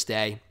probably here to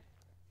stay.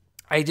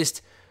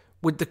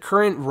 With the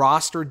current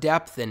roster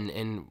depth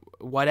and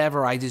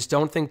whatever, I just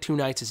don't think 2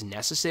 nights is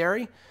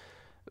necessary.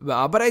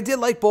 But I did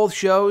like both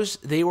shows.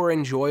 They were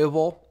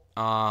enjoyable.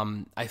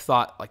 I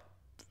thought, like,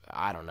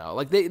 I don't know.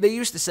 Like, they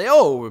used to say,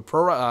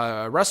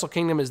 Wrestle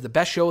Kingdom is the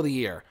best show of the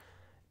year.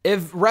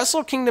 If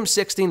Wrestle Kingdom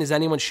 16 is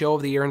anyone's show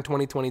of the year in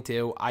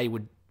 2022, I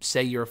would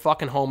say you're a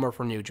fucking homer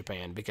for New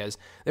Japan, because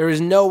there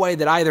is no way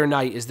that either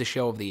night is the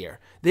show of the year.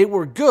 They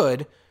were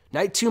good.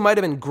 Night 2 might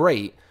have been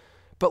great.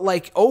 But,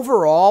 like,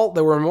 overall,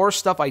 there were more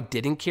stuff I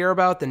didn't care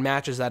about than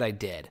matches that I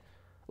did.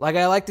 Like,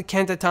 I like the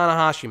Kenta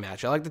Tanahashi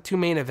match. I like the 2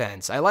 main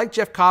events. I like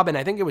Jeff Cobb, and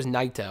I think it was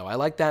Naito. I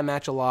like that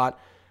match a lot.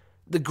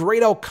 The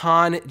Great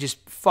Khan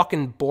just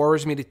fucking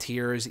bores me to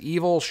tears.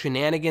 Evil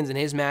shenanigans in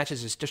his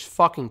matches is just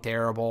fucking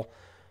terrible.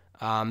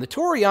 The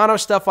Toriano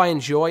stuff I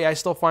enjoy. I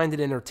still find it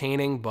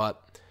entertaining,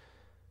 but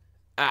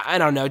I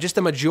don't know. Just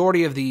the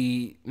majority of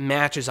the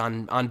matches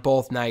on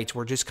both nights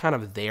were just kind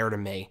of there to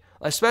me,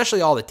 especially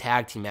all the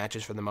tag team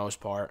matches for the most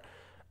part.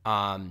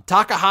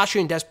 Takahashi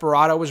and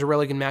Desperado was a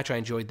really good match. I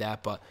enjoyed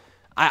that, but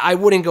I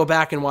wouldn't go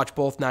back and watch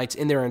both nights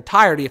in their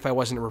entirety if I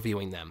wasn't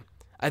reviewing them.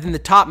 I think the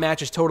top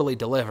match is totally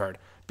delivered.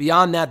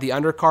 Beyond that, the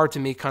undercard to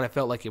me kind of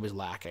felt like it was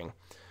lacking.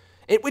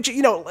 Which,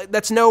 you know,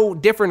 that's no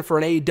different for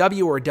an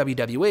AEW or a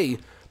WWE,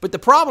 but the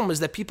problem is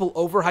that people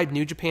overhype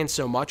New Japan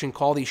so much and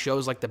call these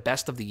shows like the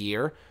best of the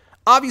year.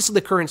 Obviously,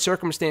 the current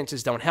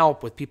circumstances don't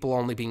help with people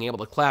only being able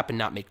to clap and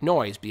not make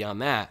noise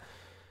beyond that.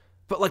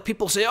 But like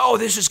people say, oh,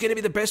 this is going to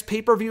be the best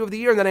pay-per-view of the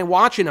year, and then I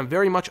watch it and I'm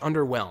very much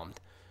underwhelmed.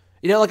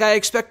 You know, like I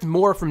expect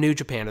more from New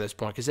Japan at this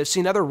point because I've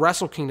seen other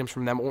Wrestle Kingdoms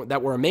from them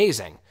that were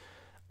amazing.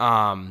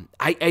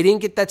 I didn't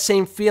get that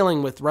same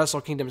feeling with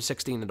Wrestle Kingdom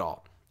 16 at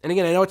all. And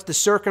again, I know it's the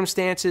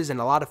circumstances and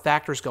a lot of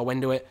factors go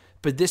into it,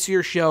 but this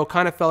year's show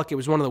kind of felt like it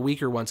was one of the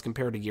weaker ones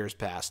compared to years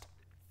past.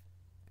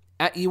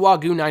 At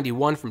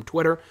Iwagu91 from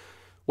Twitter,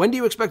 when do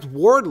you expect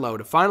Wardlow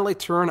to finally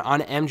turn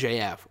on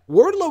MJF?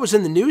 Wardlow was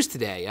in the news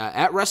today.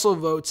 At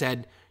WrestleVotes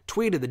had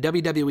tweeted the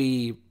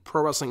WWE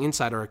Pro Wrestling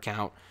Insider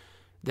account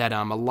that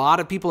a lot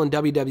of people in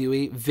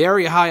WWE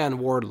very high on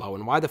Wardlow,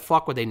 and why the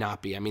fuck would they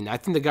not be? I mean, I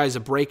think the guy's a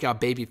breakout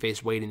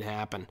babyface waiting to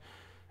happen.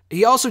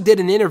 He also did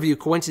an interview,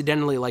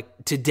 coincidentally,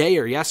 like today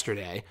or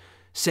yesterday,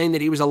 saying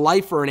that he was a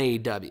lifer in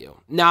AEW.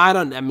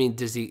 Now,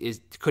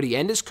 could he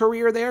end his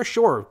career there?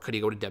 Sure. Could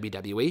he go to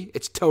WWE?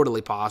 It's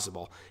totally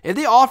possible. If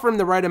they offer him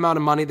the right amount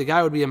of money, the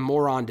guy would be a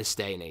moron to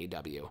stay in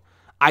AEW.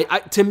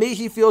 To me,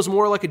 he feels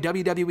more like a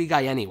WWE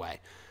guy anyway.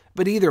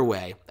 But either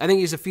way, I think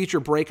he's a future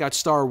breakout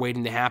star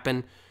waiting to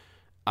happen.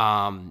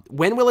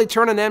 When will he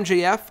turn on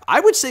MJF? I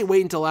would say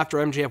wait until after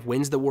MJF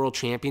wins the World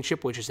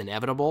Championship, which is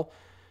inevitable.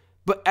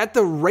 But at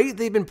the rate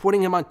they've been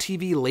putting him on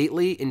TV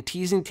lately and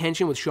teasing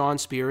tension with Shawn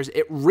Spears,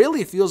 it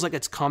really feels like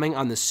it's coming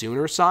on the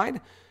sooner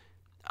side.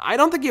 I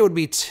don't think it would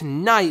be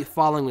tonight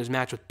following his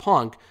match with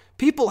Punk.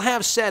 People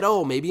have said,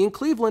 oh, maybe in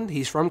Cleveland.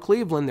 He's from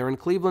Cleveland. They're in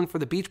Cleveland for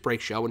the Beach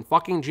Break show in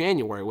fucking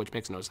January, which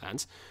makes no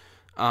sense.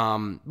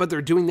 But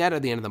they're doing that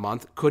at the end of the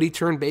month. Could he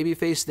turn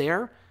babyface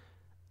there?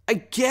 I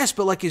guess,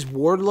 but like, is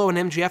Wardlow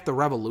and MJF the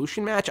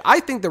Revolution match? I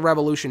think the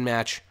Revolution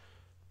match...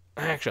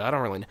 Actually, I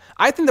don't really know.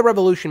 I think the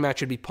Revolution match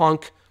should be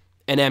Punk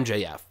and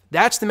MJF.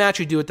 That's the match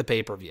you do at the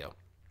pay-per-view.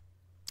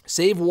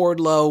 Save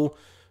Wardlow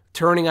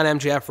turning on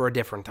MJF for a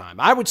different time.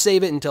 I would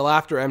save it until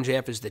after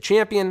MJF is the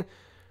champion.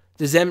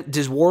 Does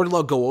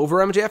Wardlow go over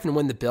MJF and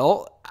win the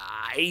belt?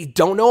 I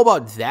don't know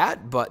about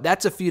that, but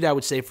that's a feud I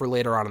would save for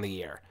later on in the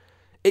year.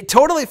 It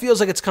totally feels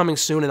like it's coming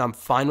soon, and I'm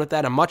fine with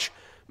that. I'm much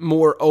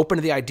more open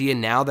to the idea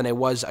now than I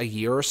was a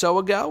year or so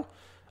ago.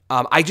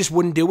 I just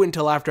wouldn't do it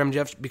until after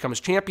MJF becomes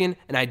champion,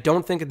 and I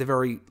don't think at the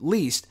very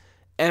least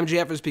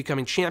MJF is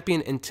becoming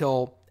champion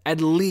until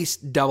at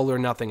least Double or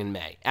Nothing in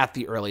May, at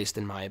the earliest,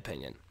 in my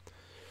opinion.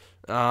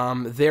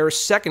 Their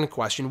second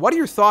question, what are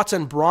your thoughts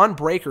on Bron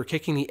Breakker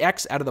kicking the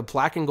X out of the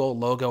black and gold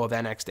logo of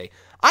NXT?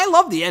 I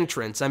love the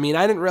entrance. I mean,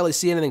 I didn't really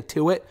see anything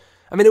to it.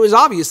 I mean, it was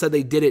obvious that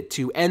they did it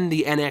to end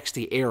the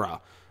NXT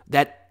era,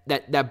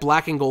 that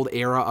black and gold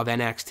era of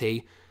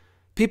NXT.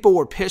 People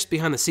were pissed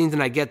behind the scenes,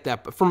 and I get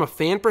that. But from a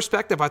fan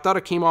perspective, I thought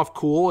it came off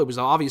cool. It was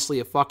obviously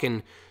a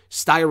fucking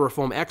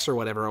styrofoam X or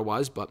whatever it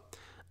was, but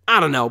I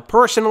don't know.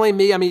 Personally,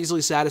 me, I'm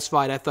easily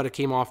satisfied. I thought it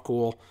came off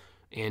cool.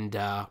 And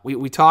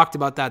we talked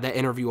about that. That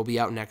interview will be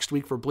out next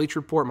week for Bleacher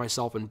Report,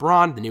 myself and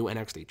Bron, the new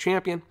NXT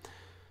champion.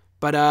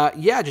 But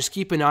yeah, just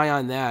keep an eye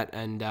on that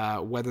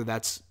and whether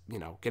that's,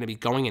 going to be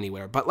going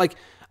anywhere. But like,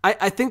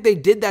 I think they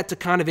did that to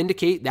kind of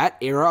indicate that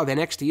era of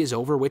NXT is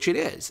over, which it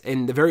is.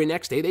 And the very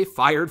next day, they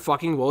fired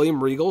fucking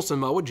William Regal,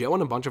 Samoa Joe,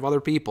 and a bunch of other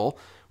people,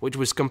 which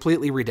was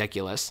completely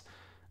ridiculous.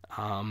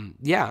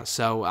 Yeah,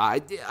 so I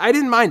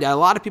didn't mind it. A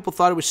lot of people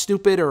thought it was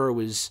stupid or it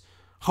was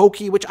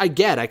hokey, which I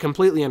get. I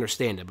completely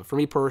understand it. But for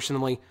me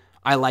personally,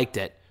 I liked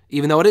it.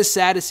 Even though it is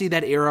sad to see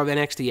that era of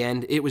NXT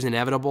end, it was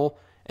inevitable.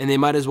 And they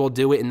might as well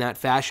do it in that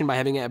fashion by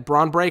having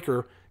Bron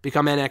Breakker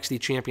become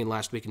NXT champion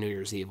last week in New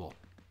Year's Evil.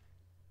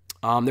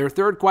 Their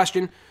third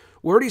question,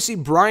 where do you see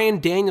Bryan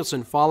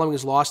Danielson following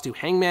his loss to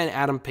Hangman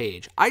Adam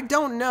Page? I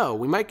don't know.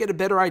 We might get a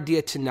better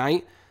idea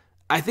tonight.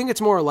 I think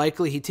it's more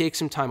likely he takes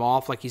some time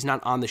off, like he's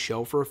not on the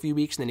show for a few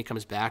weeks, and then he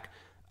comes back.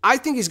 I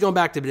think he's going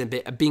back to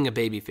being a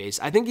babyface.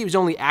 I think he was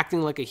only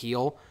acting like a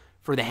heel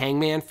for the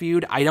Hangman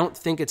feud. I don't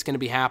think it's going to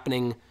be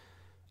happening.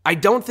 I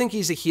don't think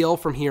he's a heel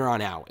from here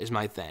on out, is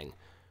my thing.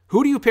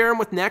 Who do you pair him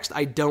with next?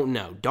 I don't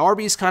know.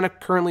 Darby's kind of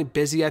currently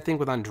busy, I think,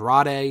 with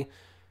Andrade.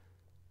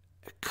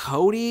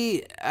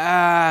 Cody?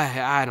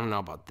 I don't know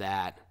about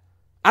that.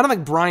 I don't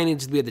think Bryan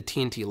needs to be at the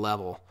TNT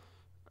level.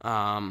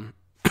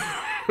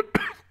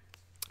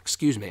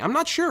 Excuse me. I'm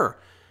not sure.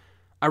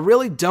 I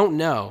really don't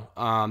know.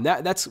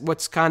 That's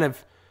what's kind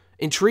of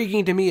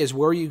Intriguing to me is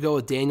where you go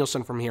with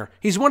Danielson from here.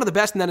 He's one of the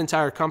best in that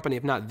entire company,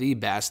 if not the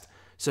best.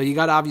 So you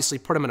got to obviously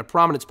put him in a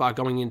prominent spot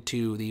going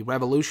into the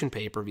Revolution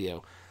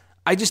pay-per-view.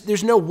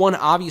 There's no one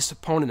obvious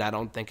opponent, I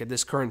don't think, at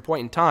this current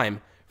point in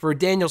time for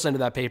Danielson to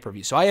that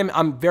pay-per-view. So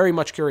I'm very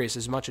much curious,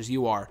 as much as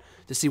you are,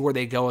 to see where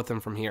they go with him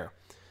from here.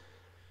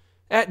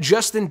 At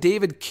Justin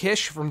David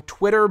Kish from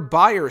Twitter,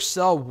 buy or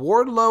sell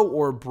Wardlow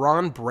or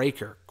Bron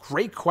Breakker?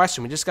 Great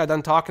question. We just got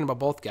done talking about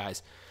both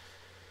guys.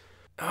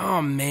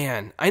 Oh,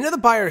 man. I know the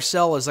buy or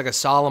sell is like a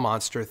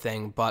Solomonster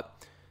thing, but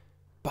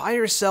buy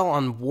or sell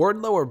on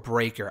Wardlow or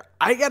Breakker?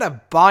 I got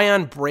to buy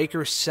on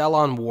Breakker, sell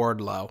on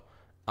Wardlow.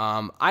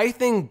 I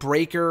think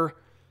Wardlow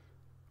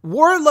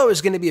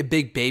is going to be a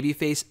big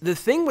babyface. The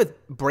thing with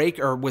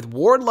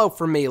Wardlow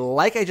for me,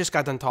 like I just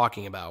got done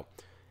talking about,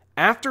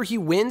 after he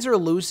wins or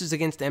loses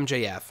against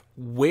MJF,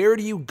 where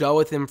do you go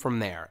with him from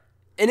there?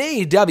 In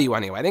AEW,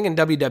 anyway. I think in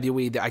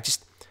WWE,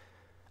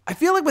 I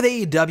feel like with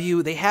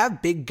AEW, they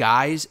have big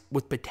guys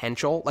with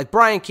potential. Like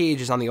Brian Cage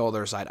is on the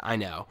older side, I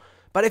know.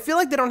 But I feel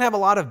like they don't have a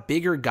lot of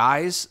bigger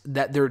guys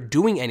that they're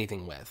doing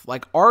anything with.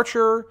 Like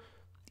Archer,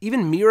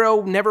 even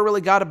Miro never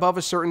really got above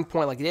a certain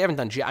point. Like they haven't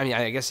done,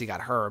 I guess he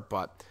got hurt,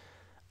 but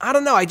I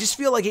don't know. I just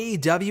feel like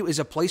AEW is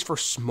a place for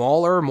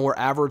smaller, more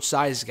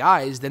average-sized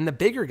guys than the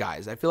bigger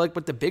guys. I feel like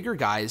with the bigger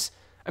guys,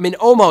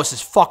 Omos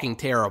is fucking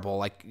terrible.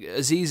 Like,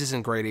 Aziz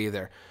isn't great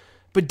either.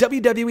 But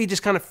WWE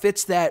just kind of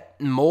fits that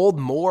mold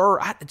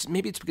more.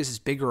 Maybe it's because it's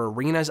bigger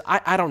arenas.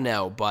 I don't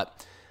know,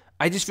 but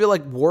I just feel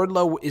like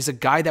Wardlow is a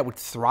guy that would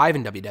thrive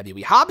in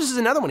WWE. Hobbs is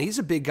another one. He's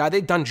a big guy.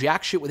 They've done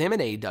jack shit with him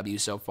in AEW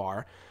so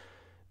far.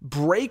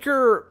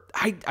 Breakker,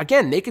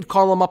 again, they could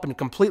call him up and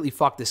completely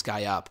fuck this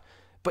guy up.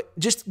 But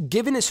just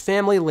given his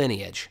family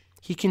lineage,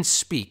 he can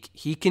speak,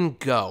 he can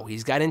go,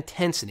 he's got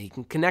intensity, he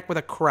can connect with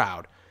a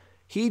crowd.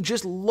 He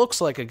just looks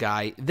like a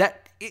guy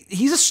that,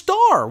 he's a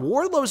star.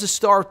 Wardlow's a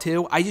star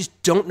too. I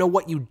just don't know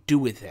what you do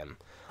with him.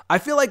 I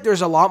feel like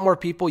there's a lot more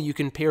people you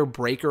can pair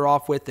Breakker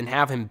off with and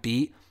have him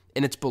beat,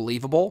 and it's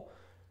believable,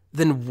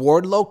 than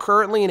Wardlow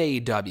currently in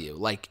AEW.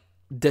 Like,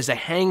 does a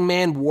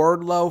Hangman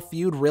Wardlow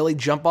feud really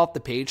jump off the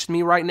page to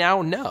me right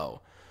now?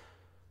 No.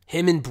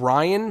 Him and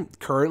Bryan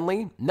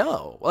currently?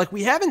 No. Like,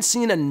 we haven't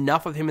seen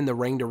enough of him in the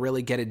ring to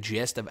really get a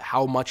gist of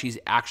how much he's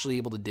actually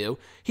able to do.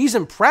 He's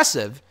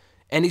impressive,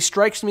 and he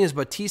strikes me as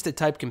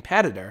Batista-type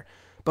competitor,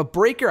 but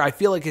Breakker, I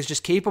feel like, is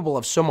just capable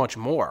of so much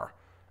more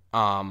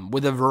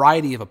with a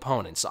variety of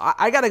opponents. So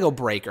I got to go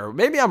Breakker.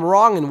 Maybe I'm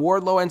wrong, and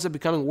Wardlow ends up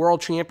becoming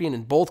world champion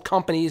in both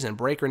companies, and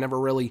Breakker never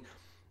really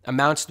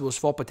amounts to his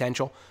full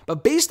potential.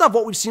 But based off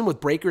what we've seen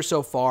with Breakker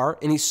so far,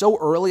 and he's so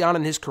early on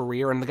in his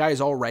career, and the guy is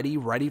already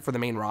ready for the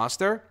main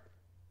roster,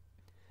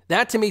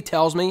 that to me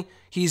tells me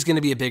he's going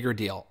to be a bigger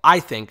deal, I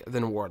think,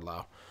 than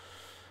Wardlow.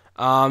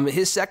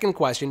 His second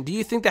question, do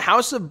you think the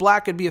House of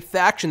Black could be a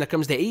faction that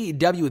comes to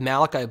AEW with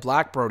Malachi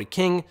Black, Brody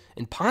King,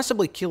 and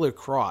possibly Killer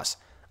Kross?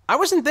 I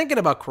wasn't thinking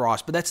about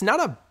Kross, but that's not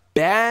a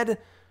bad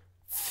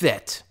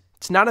fit.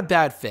 It's not a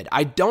bad fit.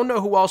 I don't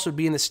know who else would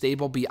be in the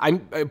stable.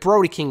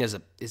 Brody King is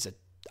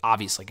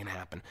obviously going to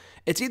happen.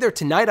 It's either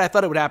tonight, I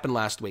thought it would happen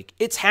last week.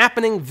 It's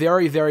happening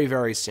very, very,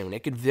 very soon.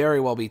 It could very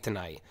well be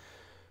tonight.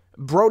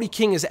 Brody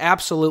King is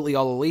absolutely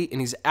all elite, and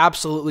he's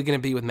absolutely going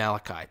to be with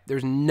Malachi.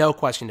 There's no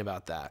question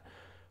about that.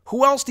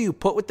 Who else do you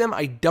put with them?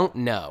 I don't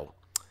know.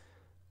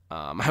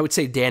 I would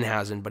say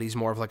Danhausen, but he's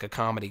more of like a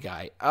comedy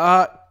guy.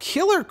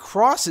 Killer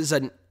Kross is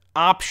an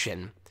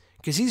option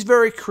because he's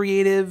very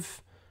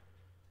creative.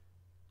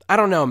 I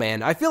don't know,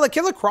 man. I feel like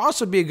Killer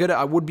Kross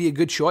would be a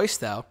good choice,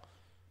 though.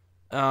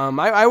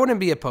 I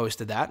wouldn't be opposed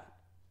to that.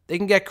 They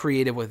can get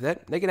creative with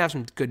it. They can have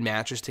some good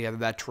matches together,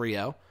 that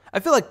trio. I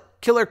feel like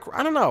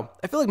I don't know.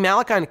 I feel like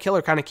Malachi and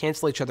Killer kind of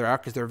cancel each other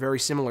out because they're very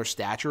similar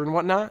stature and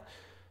whatnot.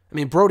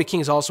 Brody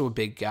King's also a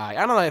big guy.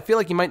 I don't know. I feel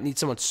like you might need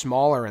someone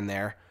smaller in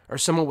there or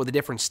someone with a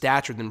different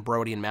stature than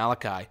Brody and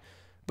Malachi.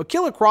 But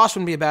Killer Kross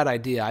wouldn't be a bad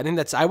idea.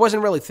 I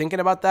wasn't really thinking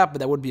about that, but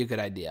that would be a good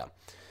idea.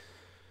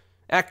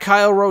 At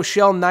Kyle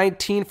Rochelle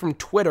 19 from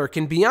Twitter,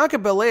 can Bianca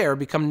Belair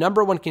become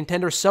 #1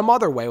 contender some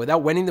other way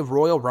without winning the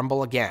Royal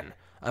Rumble again?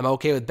 I'm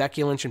okay with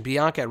Becky Lynch and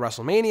Bianca at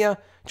WrestleMania.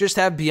 Just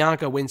have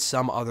Bianca win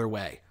some other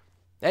way.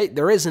 Hey,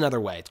 there is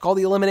another way. It's called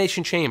the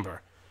Elimination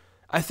Chamber.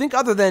 I think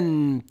other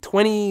than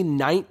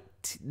 2019,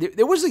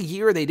 there was a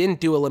year they didn't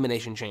do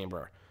Elimination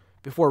Chamber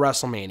before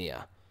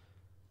WrestleMania.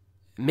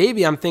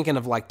 Maybe I'm thinking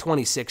of like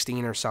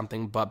 2016 or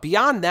something, but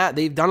beyond that,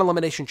 they've done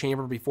Elimination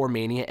Chamber before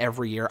Mania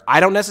every year.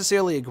 I don't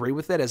necessarily agree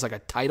with it as like a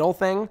title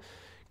thing,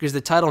 because the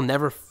title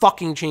never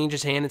fucking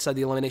changes hand inside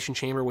the Elimination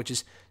Chamber, which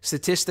is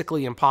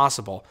statistically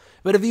impossible.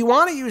 But if you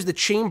want to use the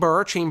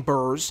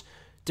chambers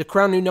to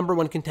crown new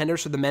 #1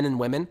 contenders for the men and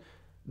women,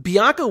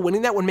 Bianca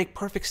winning that would make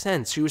perfect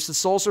sense. She was the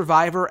sole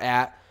survivor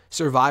at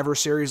Survivor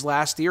Series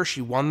last year.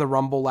 She won the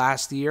Rumble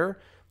last year.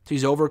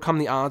 She's overcome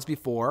the odds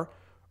before.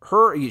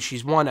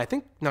 She's won, I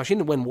think, no, she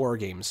didn't win War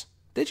Games.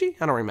 Did she?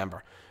 I don't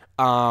remember.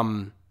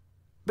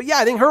 But yeah,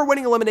 I think her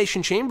winning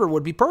Elimination Chamber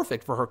would be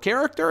perfect for her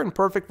character and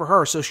perfect for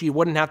her, so she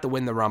wouldn't have to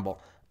win the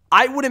Rumble.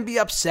 I wouldn't be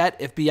upset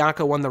if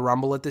Bianca won the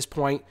Rumble at this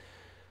point.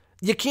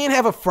 you can't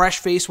have a fresh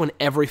face win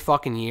every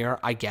fucking year.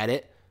 I get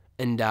it.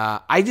 And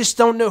I just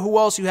don't know who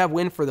else you have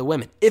win for the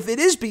women. If it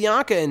is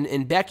Bianca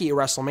and Becky at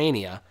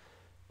WrestleMania,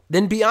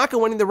 then Bianca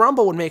winning the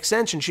Rumble would make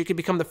sense, and she could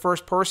become the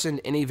first person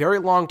in a very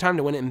long time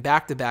to win it in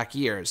back-to-back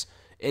years.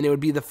 And it would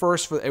be a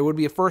first for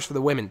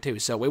the women too.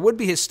 So it would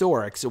be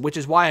historic, which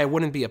is why I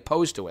wouldn't be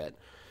opposed to it.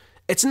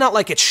 It's not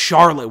like it's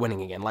Charlotte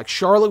winning again. Like,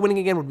 Charlotte winning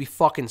again would be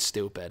fucking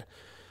stupid.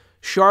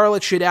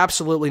 Charlotte should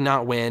absolutely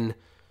not win.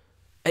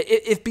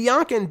 If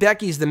Bianca and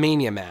Becky's the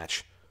Mania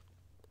match,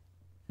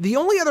 the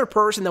only other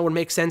person that would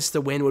make sense to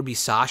win would be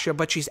Sasha,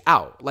 but she's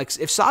out. Like,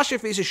 if Sasha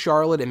faces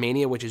Charlotte at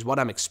Mania, which is what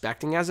I'm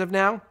expecting as of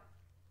now,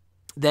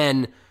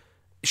 then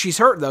she's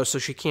hurt, though, so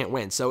she can't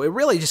win. So it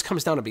really just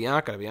comes down to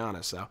Bianca, to be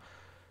honest. So,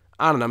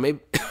 I don't know. Maybe,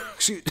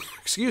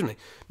 excuse me.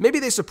 Maybe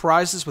they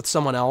surprise us with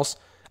someone else.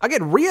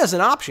 Again, Rhea's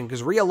an option,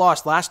 because Rhea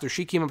lost last year.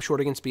 She came up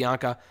short against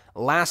Bianca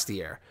last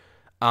year.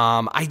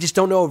 I just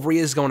don't know if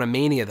Rhea's going to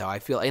Mania, though. I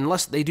feel,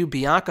 unless they do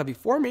Bianca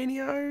before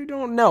Mania, I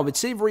don't know. But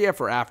save Rhea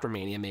for after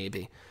Mania,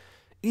 maybe.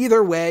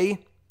 Either way,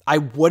 I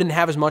wouldn't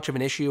have as much of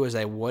an issue as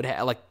I would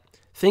have. Like,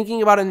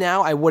 thinking about it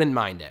now, I wouldn't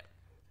mind it.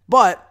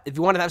 But if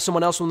you want to have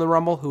someone else win the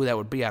Rumble, who that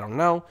would be, I don't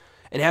know,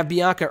 and have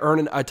Bianca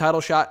earn a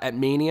title shot at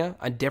Mania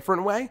a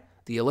different way,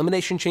 the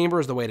Elimination Chamber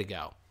is the way to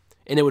go.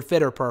 And it would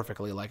fit her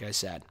perfectly, like I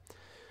said.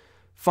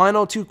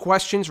 Final two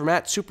questions from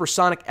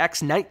 @Supersonic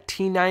X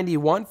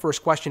 1991.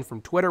 First question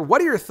from Twitter.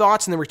 What are your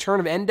thoughts on the return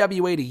of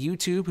NWA to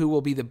YouTube? Who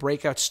will be the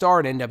breakout star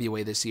in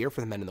NWA this year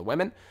for the men and the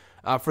women?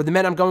 For the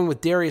men, I'm going with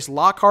Darius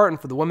Lockhart,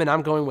 and for the women,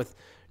 I'm going with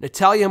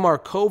Natalia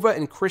Markova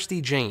and Christy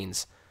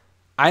Janes.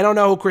 I don't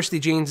know who Christy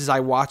Janes is.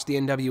 I watched the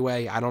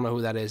NWA. I don't know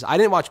who that is. I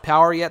didn't watch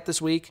Power yet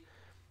this week.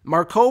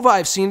 Markova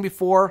I've seen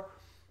before.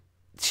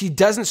 She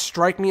doesn't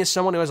strike me as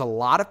someone who has a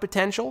lot of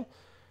potential.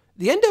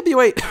 The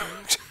NWA,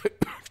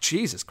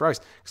 Jesus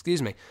Christ,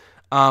 excuse me.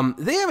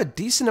 They have a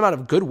decent amount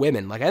of good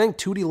women. Like, I think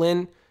Tootie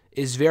Lynn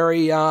is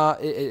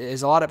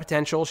is a lot of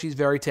potential. She's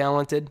very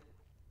talented.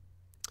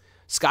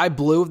 Sky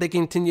Blue, if they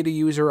continue to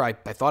use her, I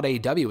thought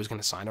AEW was going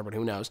to sign her, but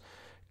who knows.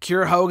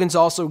 Kiera Hogan's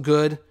also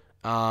good.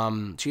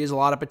 She has a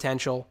lot of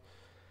potential.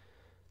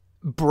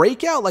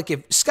 Breakout, like,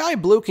 if Sky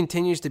Blue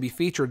continues to be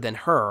featured, then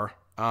her.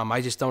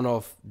 I just don't know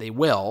if they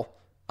will.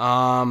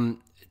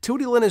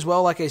 Tootie Lynn as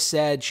well, like I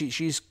said,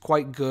 she's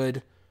quite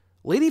good.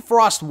 Lady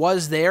Frost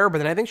was there, but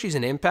then I think she's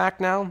in Impact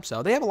now.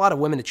 So they have a lot of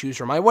women to choose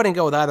from. I wouldn't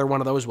go with either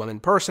one of those women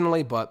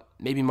personally, but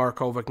maybe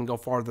Markova can go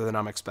farther than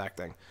I'm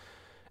expecting.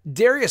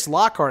 Darius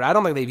Lockhart, I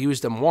don't think they've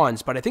used him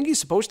once, but I think he's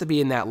supposed to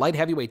be in that light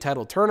heavyweight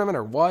title tournament,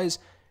 or was.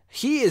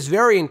 He is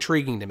very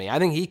intriguing to me. I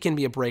think he can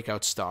be a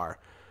breakout star.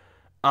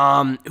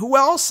 Who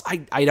else?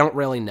 I don't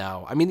really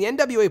know. I mean, the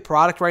NWA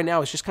product right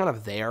now is just kind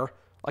of there.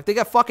 Like, they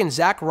got fucking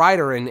Zack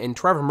Ryder and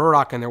Trevor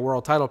Murdoch in their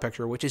world title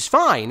picture, which is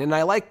fine, and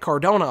I like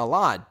Cardona a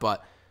lot,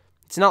 but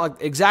it's not like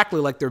exactly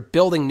like they're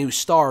building new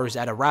stars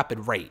at a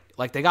rapid rate.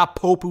 Like, they got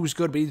Pope, who's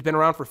good, but he's been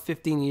around for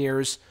 15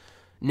 years.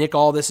 Nick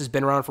Aldis has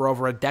been around for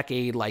over a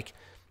decade. Like,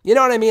 you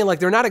know what I mean?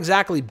 Like, they're not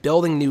exactly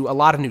building a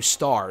lot of new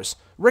stars.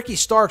 Ricky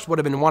Starks would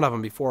have been one of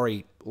them before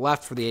he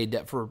left for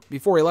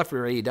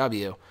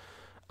AEW.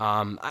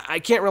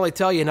 I can't really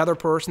tell you another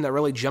person that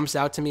really jumps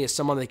out to me as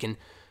someone they can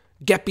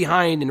get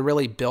behind and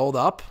really build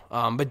up.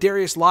 But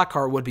Darius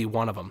Lockhart would be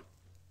one of them.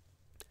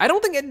 I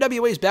don't think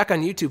NWA is back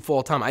on YouTube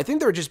full time. I think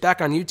they're just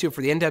back on YouTube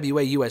for the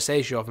NWA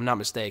USA show, if I'm not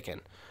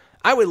mistaken.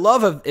 I would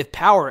love if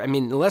Power, I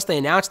mean, unless they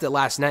announced it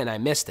last night and I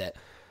missed it,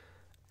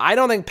 I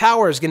don't think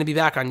Power is going to be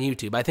back on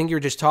YouTube. I think you're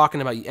just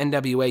talking about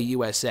NWA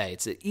USA.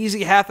 It's an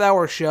easy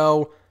half-hour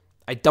show.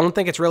 I don't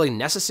think it's really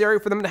necessary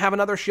for them to have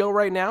another show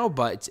right now,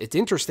 but it's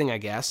interesting, I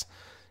guess.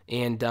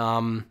 And,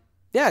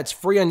 yeah, it's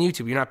free on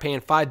YouTube. You're not paying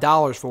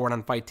 $5 for it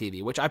on Fight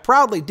TV, which I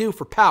proudly do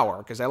for Power,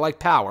 because I like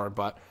Power,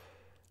 but,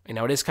 you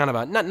know, it is kind of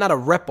a, not a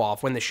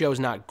ripoff when the show's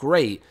not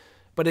great,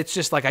 but it's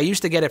just like I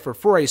used to get it for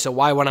free, so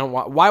why would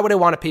I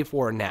want to pay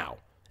for it now?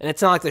 And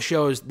it's not like the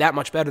show's that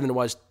much better than it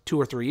was 2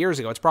 or 3 years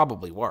ago. It's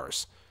probably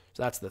worse.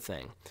 So that's the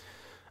thing.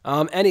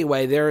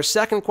 Anyway, their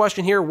second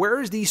question here.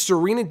 Where is the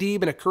Serena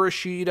Deeb and Akira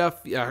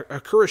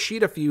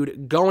Shida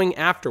feud going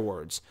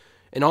afterwards?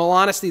 In all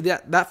honesty,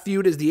 that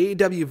feud is the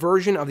AEW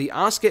version of the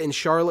Asuka and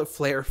Charlotte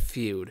Flair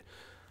feud.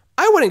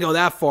 I wouldn't go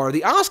that far.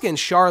 The Asuka and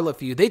Charlotte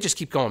feud, they just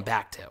keep going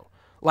back to.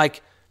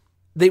 Like,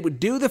 they would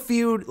do the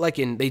feud,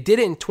 they did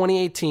it in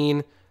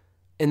 2018,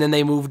 and then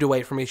they moved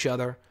away from each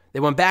other. They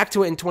went back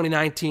to it in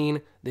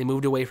 2019, they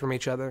moved away from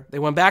each other. They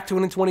went back to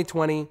it in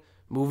 2020,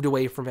 moved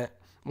away from it.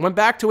 Went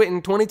back to it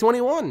in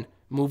 2021,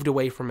 moved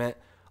away from it.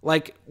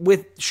 Like,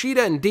 with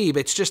Shida and Deeb,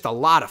 it's just a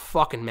lot of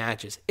fucking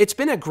matches. It's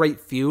been a great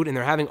feud, and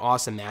they're having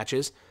awesome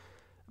matches.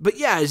 But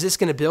yeah, is this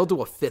going to build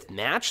to a 5th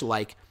match?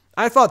 Like,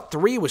 I thought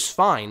 3 was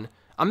fine.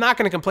 I'm not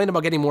going to complain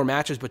about getting more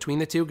matches between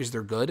the two, because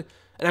they're good.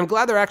 And I'm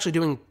glad they're actually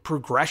doing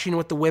progression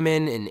with the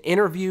women, and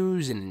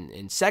interviews,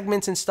 and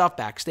segments and stuff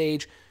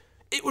backstage.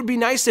 It would be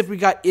nice if we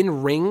got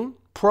in-ring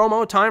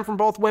promo time from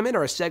both women,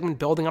 or a segment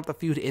building up the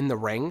feud in the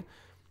ring.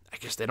 I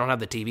guess they don't have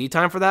the TV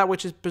time for that,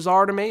 which is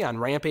bizarre to me, on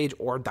Rampage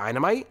or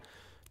Dynamite.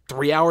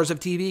 3 hours of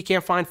TV,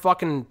 can't find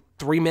fucking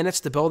 3 minutes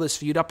to build this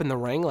feud up in the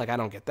ring. Like, I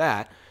don't get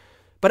that.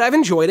 But I've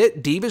enjoyed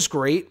it. Diva's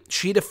great.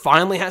 Sheeta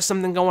finally has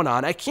something going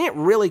on. I can't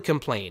really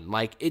complain.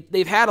 Like,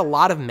 they've had a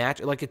lot of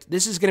matches. Like,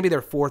 this is going to be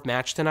their 4th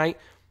match tonight.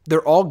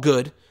 They're all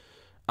good.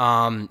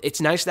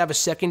 It's nice to have a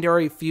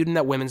secondary feud in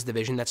that women's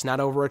division that's not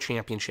over a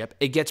championship.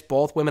 It gets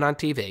both women on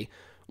TV.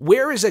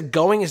 Where is it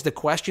going is the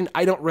question.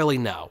 I don't really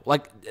know.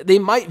 Like, they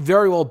might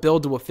very well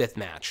build to a 5th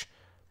match.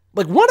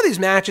 Like, one of these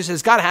matches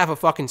has got to have a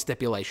fucking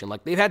stipulation.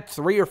 Like, they've had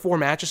 3 or 4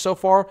 matches so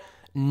far.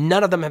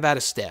 None of them have had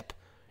a stip.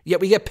 Yet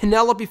we get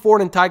Penelope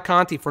Ford and Ty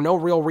Conti for no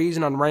real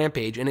reason on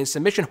Rampage in a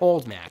submission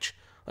hold match.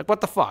 Like,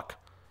 what the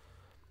fuck?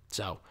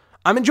 So,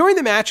 I'm enjoying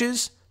the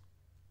matches.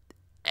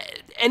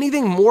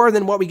 Anything more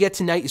than what we get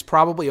tonight is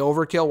probably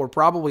overkill. We're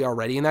probably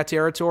already in that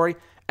territory.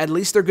 At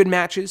least they're good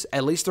matches.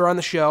 At least they're on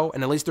the show.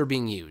 And at least they're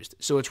being used.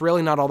 So it's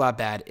really not all that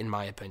bad, in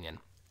my opinion.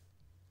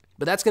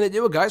 But that's going to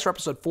do it, guys, for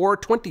episode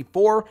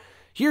 424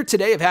 here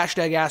today of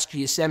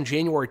 #AskGSM,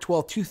 January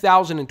 12th,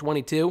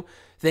 2022.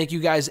 Thank you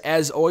guys,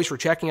 as always, for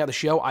checking out the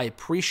show. I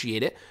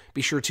appreciate it.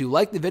 Be sure to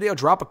like the video,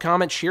 drop a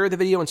comment, share the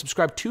video, and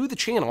subscribe to the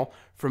channel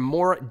for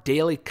more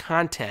daily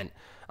content.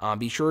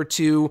 Be sure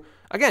to,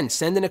 again,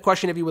 send in a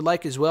question if you would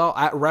like as well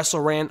at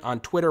WrestleRant on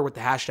Twitter with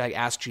the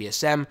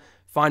 #AskGSM.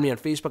 Find me on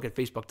Facebook at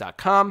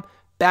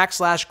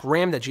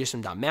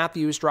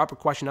facebook.com/Graham.gsm.Matthews. Drop a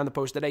question on the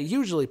post that I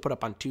usually put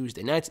up on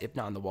Tuesday nights, if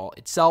not on the wall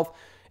itself.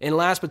 And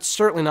last but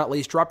certainly not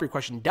least, drop your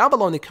question down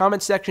below in the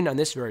comment section on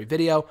this very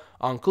video.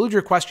 I'll include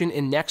your question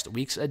in next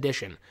week's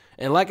edition.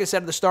 And like I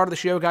said at the start of the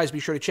show, guys, be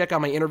sure to check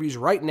out my interviews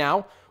right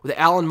now with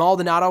Alan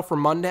Maldonado for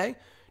Monday,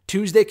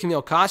 Tuesday,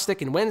 Camille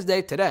Kostick, and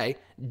Wednesday, today,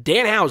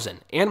 Danhausen,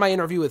 and my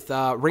interview with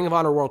Ring of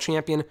Honor World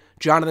Champion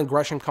Jonathan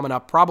Gresham coming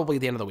up probably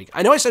at the end of the week.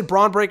 I know I said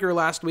Braun Breaker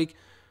last week.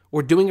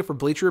 We're doing it for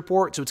Bleacher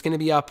Report, so it's going to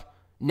be up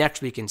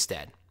next week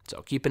instead.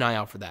 So keep an eye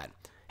out for that.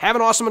 Have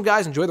an awesome one,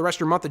 guys. Enjoy the rest of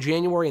your month of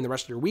January and the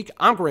rest of your week.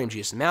 I'm Graham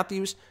GSM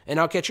Matthews, and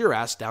I'll catch your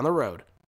ass down the road.